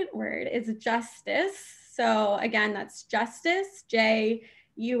justice. So again, that's justice, JUSTICE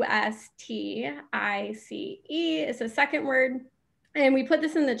is the second word. And we put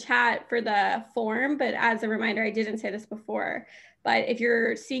this in the chat for the form, but as a reminder, I didn't say this before, but if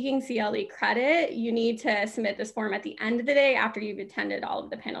you're seeking CLE credit, you need to submit this form at the end of the day after you've attended all of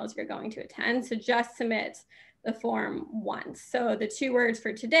the panels you're going to attend. So just submit the form once. So the two words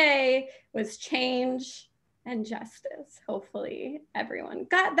for today was change and justice. Hopefully everyone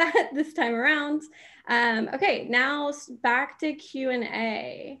got that this time around. Okay, now back to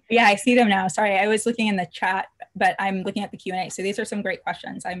Q&A. Yeah, I see them now. Sorry, I was looking in the chat, but I'm looking at the Q&A. So these are some great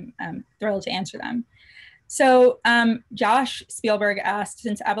questions. I'm thrilled to answer them. So Josh Spielberg asked,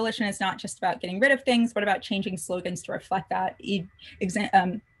 since abolition is not just about getting rid of things, what about changing slogans to reflect that?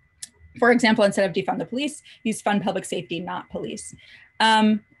 For example, instead of defund the police, use fund public safety, not police.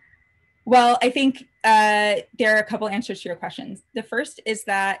 Well, I think there are a couple answers to your questions. The first is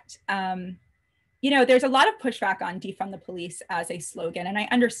that, there's a lot of pushback on defund the police as a slogan, and I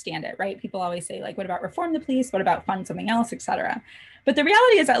understand it, right? People always say, like, what about reform the police? What about fund something else, et cetera? But the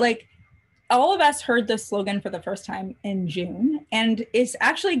reality is that, like, all of us heard the slogan for the first time in June, and it's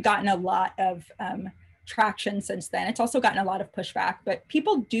actually gotten a lot of traction since then. It's also gotten a lot of pushback, but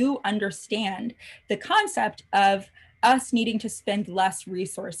people do understand the concept of us needing to spend less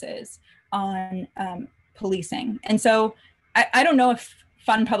resources on policing. And so I don't know if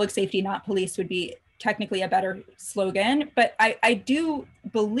fund public safety, not police would be technically a better slogan, but I do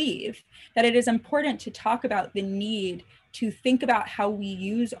believe that it is important to talk about the need to think about how we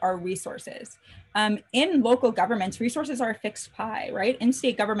use our resources. In local governments, resources are a fixed pie, right? In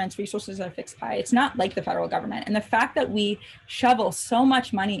state governments, resources are a fixed pie. It's not like the federal government. And the fact that we shovel so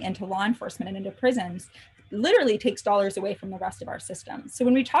much money into law enforcement and into prisons literally takes dollars away from the rest of our system. So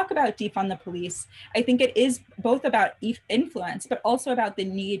when we talk about defund the police, I think it is both about influence, but also about the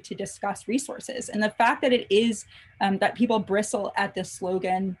need to discuss resources. And the fact that it is, that people bristle at this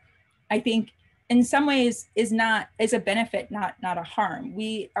slogan, I think in some ways is a benefit, not a harm.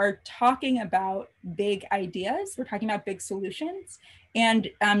 We are talking about big ideas. We're talking about big solutions. And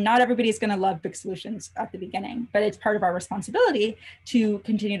not everybody is going to love big solutions at the beginning, but it's part of our responsibility to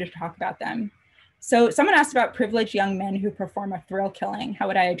continue to talk about them. So someone asked about privileged young men who perform a thrill killing. How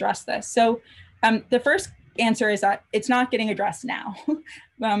would I address this? So the first answer is that it's not getting addressed now.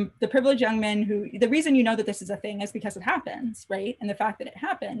 The privileged young men the reason you know that this is a thing is because it happens, right? And the fact that it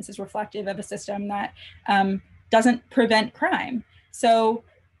happens is reflective of a system that doesn't prevent crime. So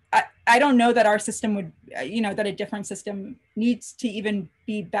I don't know that our system would, that a different system needs to even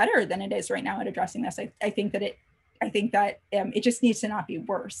be better than it is right now at addressing this. I think that it just needs to not be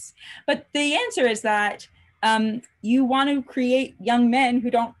worse. But the answer is that you want to create young men who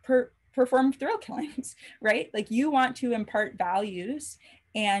don't perform thrill killings, right? Like you want to impart values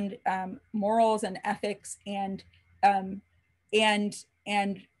and morals and ethics and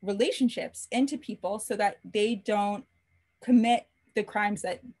relationships into people so that they don't commit the crimes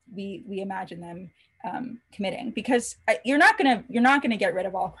that we imagine them committing. Because you're not gonna get rid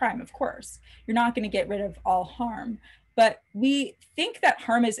of all crime, of course. You're not gonna get rid of all harm, but we think that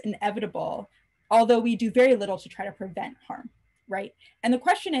harm is inevitable, although we do very little to try to prevent harm, right? And the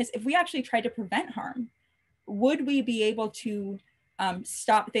question is, if we actually tried to prevent harm, would we be able to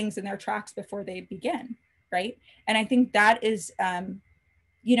stop things in their tracks before they begin, right? And I think that is,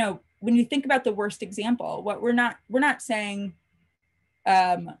 when you think about the worst example, what we're not saying,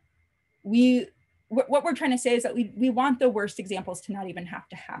 what we're trying to say is that we want the worst examples to not even have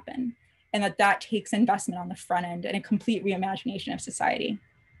to happen, and that takes investment on the front end and a complete reimagination of society.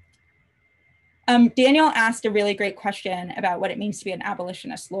 Daniel asked a really great question about what it means to be an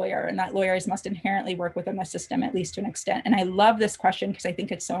abolitionist lawyer, and that lawyers must inherently work within the system, at least to an extent. And I love this question because I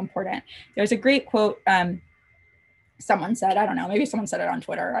think it's so important. There's a great quote, someone said, I don't know, maybe someone said it on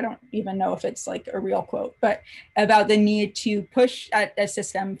Twitter, I don't even know if it's like a real quote, but about the need to push at a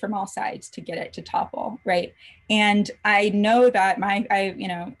system from all sides to get it to topple, right? And I know that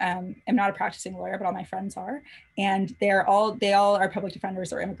I'm not a practicing lawyer, but all my friends are, and they all are public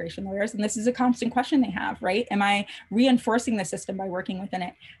defenders or immigration lawyers, and this is a constant question they have, right? Am I reinforcing the system by working within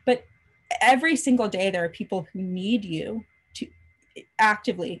it? But every single day, there are people who need you to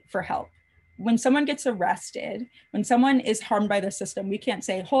actively for help. When someone gets arrested, when someone is harmed by the system, we can't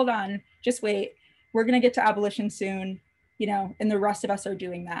say, hold on, just wait, we're going to get to abolition soon, and the rest of us are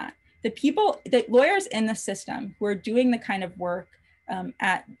doing that. The lawyers in the system who are doing the kind of work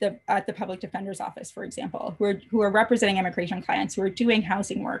at the public defender's office, for example, who are representing immigration clients, who are doing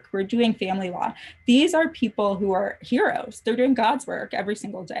housing work, who are doing family law, these are people who are heroes. They're doing God's work every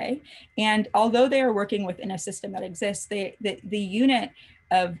single day. And although they are working within a system that exists, the unit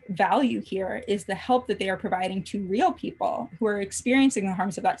of value here is the help that they are providing to real people who are experiencing the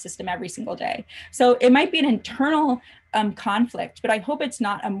harms of that system every single day. So it might be an internal conflict, but I hope it's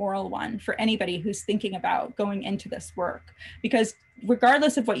not a moral one for anybody who's thinking about going into this work, because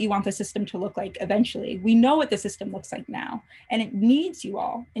regardless of what you want the system to look like eventually, we know what the system looks like now, and it needs you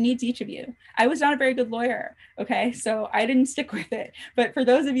all. It needs each of you. I was not a very good lawyer, okay? So I didn't stick with it. But for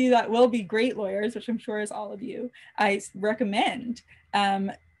those of you that will be great lawyers, which I'm sure is all of you, I recommend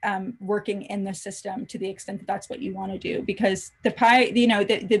working in the system to the extent that that's what you want to do, because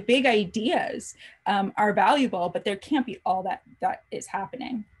the big ideas are valuable, but there can't be all that is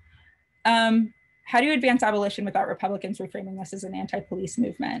happening. How do you advance abolition without Republicans reframing this as an anti-police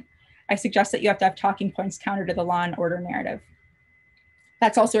movement? I suggest that you have to have talking points counter to the law and order narrative.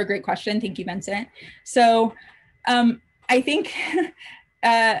 That's also a great question. Thank you, Vincent. So I think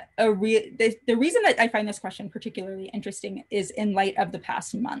the reason that I find this question particularly interesting is in light of the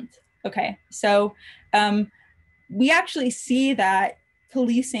past month. Okay, so we actually see that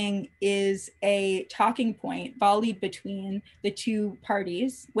policing is a talking point volleyed between the two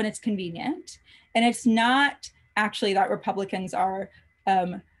parties when it's convenient. And it's not actually that Republicans are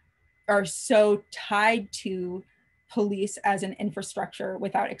so tied to police as an infrastructure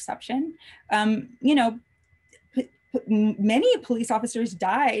without exception. Many police officers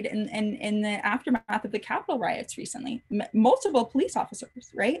died in the aftermath of the Capitol riots recently, multiple police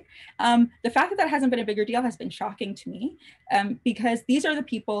officers, right? The fact that that hasn't been a bigger deal has been shocking to me, because these are the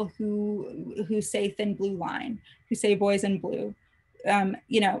people who say thin blue line, who say boys in blue,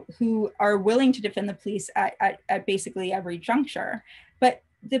 who are willing to defend the police at basically every juncture. But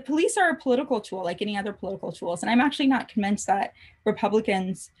the police are a political tool like any other political tools. And I'm actually not convinced that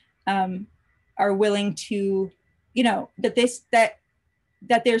Republicans are willing to, that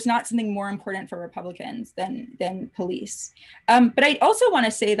there's not something more important for Republicans than police. But I also want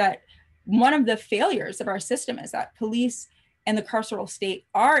to say that one of the failures of our system is that police and the carceral state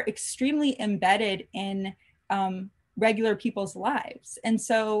are extremely embedded in regular people's lives. And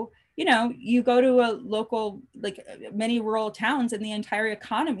so, you go to a local, like many rural towns, and the entire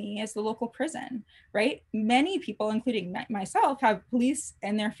economy is the local prison, right? Many people, including myself, have police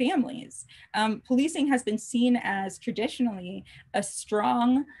and their families. Policing has been seen as traditionally a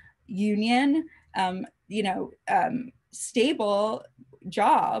strong union, stable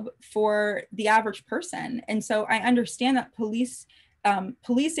job for the average person. And so I understand that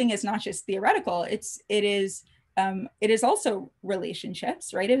policing is not just theoretical, it is also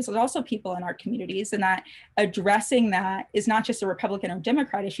relationships, right? It is also people in our communities, and that addressing that is not just a Republican or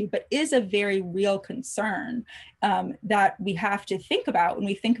Democrat issue, but is a very real concern that we have to think about when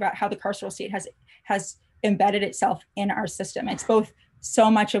we think about how the carceral state has embedded itself in our system. It's both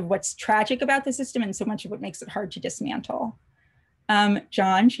so much of what's tragic about the system and so much of what makes it hard to dismantle.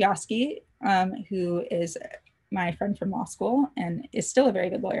 John Chiosky, who is my friend from law school and is still a very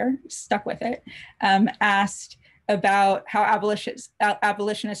good lawyer, stuck with it, asked about how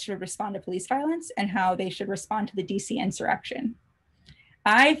abolitionists should respond to police violence and how they should respond to the DC insurrection.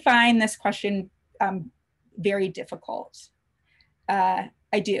 I find this question very difficult. I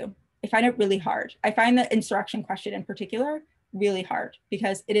do. I find it really hard. I find the insurrection question in particular really hard,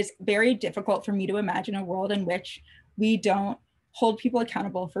 because it is very difficult for me to imagine a world in which we don't hold people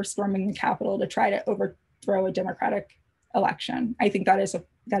accountable for storming the Capitol to try to overthrow a democratic election. I think that is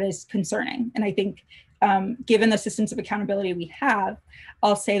concerning. And I think given the systems of accountability we have,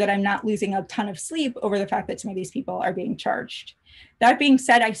 I'll say that I'm not losing a ton of sleep over the fact that some of these people are being charged. That being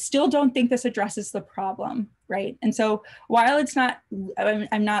said, I still don't think this addresses the problem, right? And so while it's not,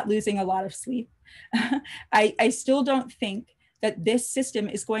 I'm not losing a lot of sleep, I still don't think that this system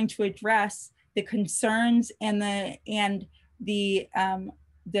is going to address the concerns and the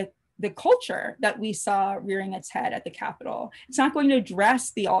culture that we saw rearing its head at the Capitol. It's not going to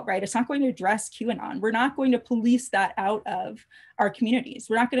address the alt-right. It's not going to address QAnon. We're not going to police that out of our communities.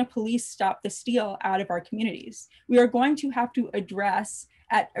 We're not going to police stop the steal out of our communities. We are going to have to address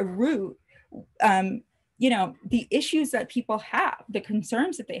at a root, the issues that people have, the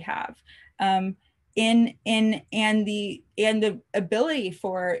concerns that they have, and the ability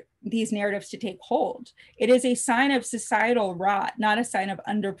for these narratives to take hold. It is a sign of societal rot, not a sign of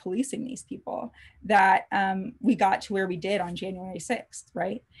under policing these people, that we got to where we did on January 6th,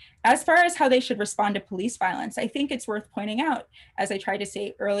 right? As far as how they should respond to police violence, I think it's worth pointing out, as I tried to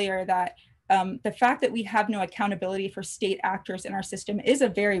say earlier, that the fact that we have no accountability for state actors in our system is a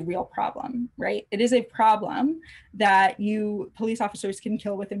very real problem, right? It is a problem that police officers can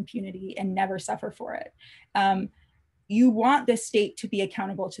kill with impunity and never suffer for it. You want the state to be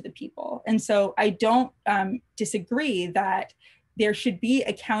accountable to the people. And so I don't disagree that there should be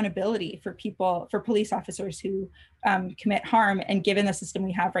accountability for police officers who commit harm. And given the system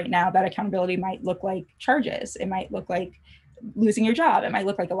we have right now, that accountability might look like charges. It might look like losing your job. It might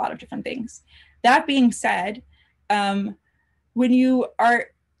look like a lot of different things. That being said, when you are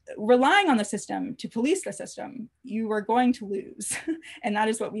relying on the system to police the system, you are going to lose. And that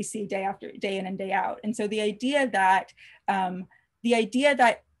is what we see day in and day out. And so the idea that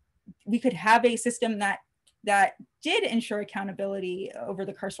we could have a system that did ensure accountability over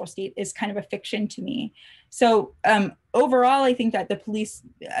the carceral state is kind of a fiction to me. So overall, I think that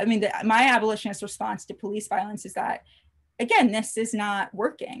my abolitionist response to police violence is that, again, this is not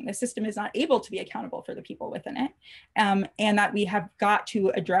working. The system is not able to be accountable for the people within it, and that we have got to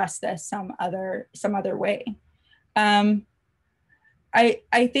address this some other way. I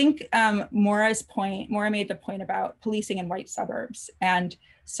think Maura made the point about policing in white suburbs, and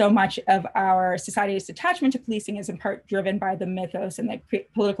so much of our society's attachment to policing is in part driven by the mythos and the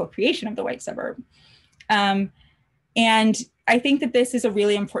political creation of the white suburb. And I think that this is a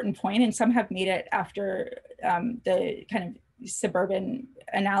really important point, and some have made it after the kind of suburban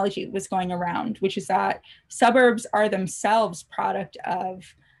analogy was going around, which is that suburbs are themselves product of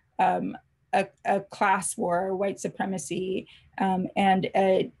a class war, white supremacy, and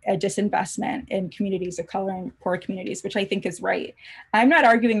a disinvestment in communities of color and poor communities, which I think is right. I'm not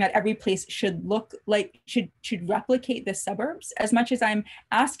arguing that every place should replicate the suburbs, as much as I'm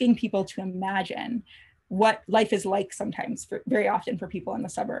asking people to imagine what life is like sometimes, very often for people in the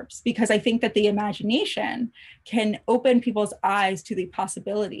suburbs, because I think that the imagination can open people's eyes to the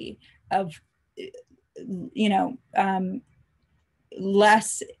possibility of,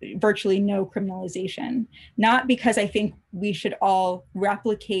 virtually no criminalization. Not because I think we should all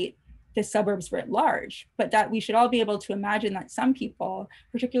replicate the suburbs writ large, but that we should all be able to imagine that some people,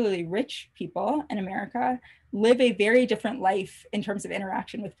 particularly rich people in America, live a very different life in terms of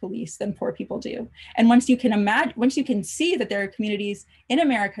interaction with police than poor people do. And once you can see that there are communities in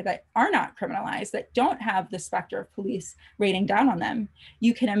America that are not criminalized, that don't have the specter of police raining down on them,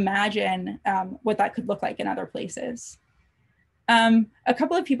 you can imagine what that could look like in other places. A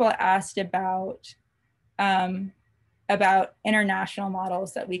couple of people asked about international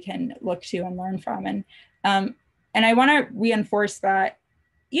models that we can look to and learn from. And I want to reinforce that,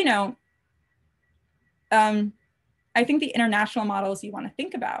 I think the international models you want to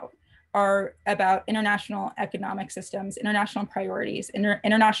think about are about international economic systems, international priorities,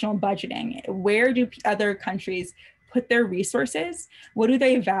 international budgeting. Where do other countries put their resources? What do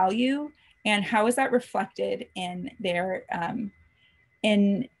they value? And how is that reflected in their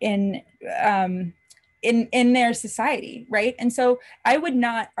in their society, right? And so I would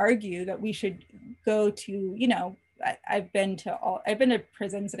not argue that we should go to, I've been to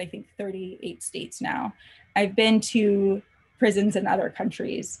prisons in I think 38 states now. I've been to prisons in other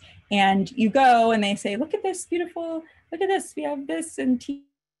countries, and you go and they say, look at this beautiful, look at this, we have this and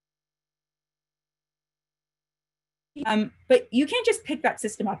but you can't just pick that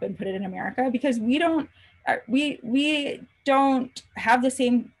system up and put it in America, because we don't have the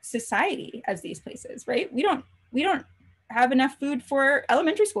same society as these places, right? We don't have enough food for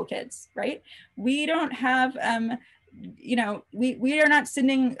elementary school kids, right? We don't have, we are not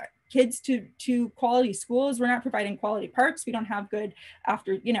sending kids to quality schools. We're not providing quality parks. We don't have good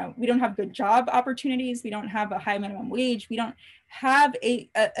we don't have good job opportunities. We don't have a high minimum wage. We don't have a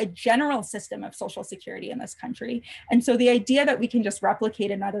general system of social security in this country. And so the idea that we can just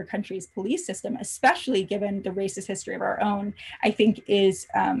replicate another country's police system, especially given the racist history of our own, I think is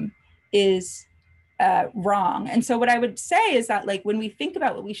wrong. And so what I would say is that, like, when we think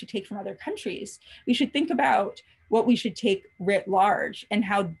about what we should take from other countries, we should think about what we should take writ large, and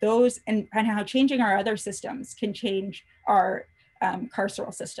how those and how changing our other systems can change our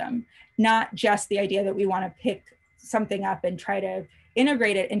carceral system, not just the idea that we want to pick something up and try to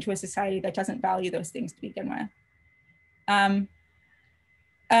integrate it into a society that doesn't value those things to begin with. How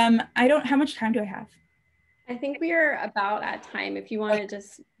much time do I have? I think we are about at time. If you want to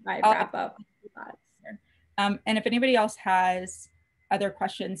just wrap up. And if anybody else has other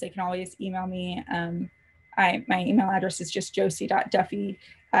questions, they can always email me. My email address is just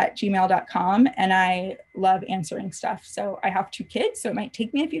josie.duffy@gmail.com, and I love answering stuff. So I have 2 kids, so it might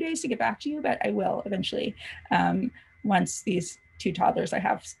take me a few days to get back to you, but I will eventually, once these 2 toddlers I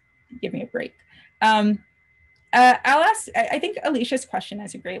have give me a break. I'll ask, I think Alicia's question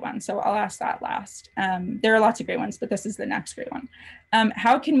is a great one, so I'll ask that last. There are lots of great ones, but this is the next great one.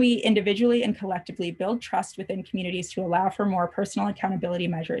 How can we individually and collectively build trust within communities to allow for more personal accountability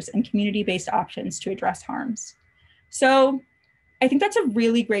measures and community-based options to address harms? So I think that's a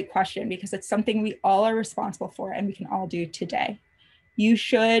really great question, because it's something we all are responsible for and we can all do today. You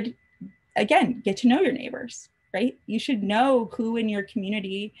should, again, get to know your neighbors, right? You should know who in your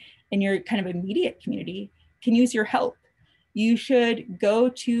community, in your kind of immediate community, can use your help. You should go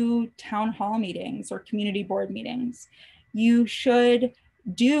to town hall meetings or community board meetings. You should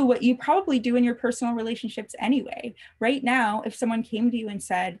do what you probably do in your personal relationships anyway. Right now, if someone came to you and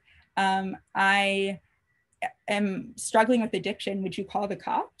said, I am struggling with addiction, would you call the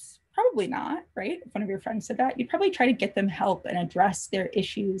cops? Probably not, right? If one of your friends said that, you'd probably try to get them help and address their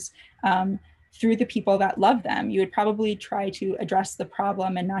issues through the people that love them. You would probably try to address the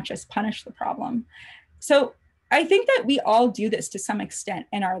problem and not just punish the problem. So I think that we all do this to some extent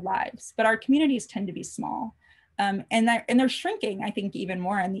in our lives, but our communities tend to be small. And they're shrinking, I think, even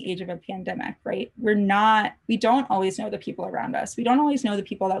more in the age of a pandemic, right? We don't always know the people around us. We don't always know the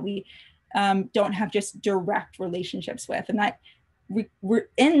people that we don't have just direct relationships with, and that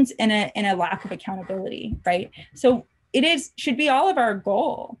ends in a lack of accountability, right? So should be all of our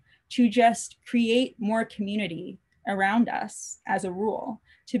goal to just create more community around us as a rule,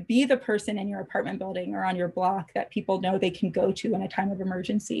 to be the person in your apartment building or on your block that people know they can go to in a time of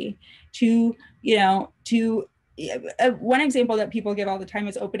emergency, one example that people give all the time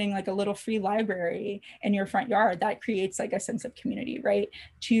is opening like a little free library in your front yard. That creates like a sense of community, right?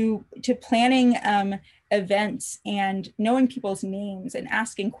 To planning events and knowing people's names and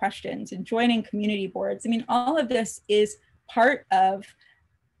asking questions and joining community boards. I mean, all of this is part of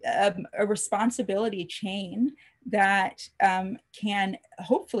a responsibility chain that can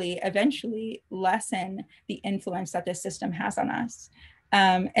hopefully eventually lessen the influence that this system has on us.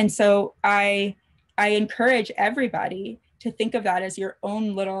 And so I encourage everybody to think of that as your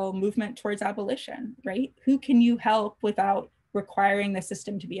own little movement towards abolition, right? Who can you help without requiring the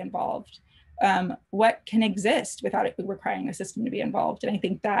system to be involved? What can exist without it requiring the system to be involved? And I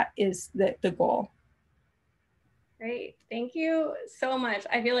think that is the goal. Great, thank you so much.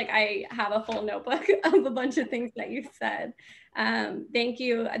 I feel like I have a full notebook of a bunch of things that you said. Thank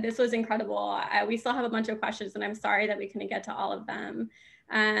you, this was incredible. We still have a bunch of questions and I'm sorry that we couldn't get to all of them.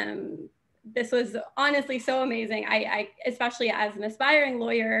 This was honestly so amazing. I especially as an aspiring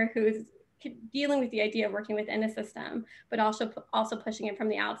lawyer who's dealing with the idea of working within a system, but also pushing it from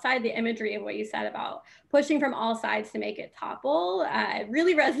the outside, the imagery of what you said about pushing from all sides to make it topple, it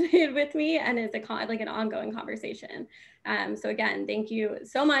really resonated with me and is like an ongoing conversation. So again, thank you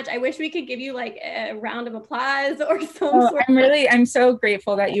so much. I wish we could give you like a round of applause or some sort. I'm so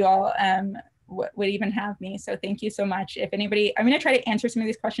grateful that you all would even have me. So thank you so much. If anybody, I'm going to try to answer some of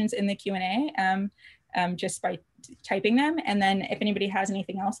these questions in the Q&A just by typing them. And then if anybody has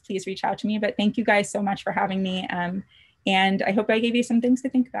anything else, please reach out to me. But thank you guys so much for having me. And I hope I gave you some things to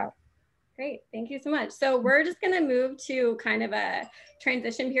think about. Great, thank you so much. So we're just gonna move to kind of a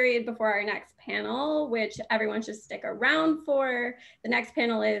transition period before our next panel, which everyone should stick around for. The next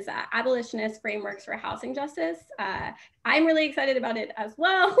panel is Abolitionist Frameworks for Housing Justice. I'm really excited about it as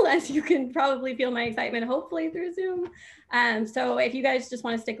well, as you can probably feel my excitement, hopefully through Zoom. So if you guys just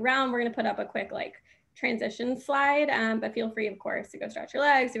wanna stick around, we're gonna put up a quick transition slide, but feel free, of course, to go stretch your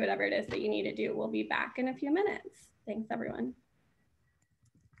legs, do whatever it is that you need to do. We'll be back in a few minutes. Thanks, everyone.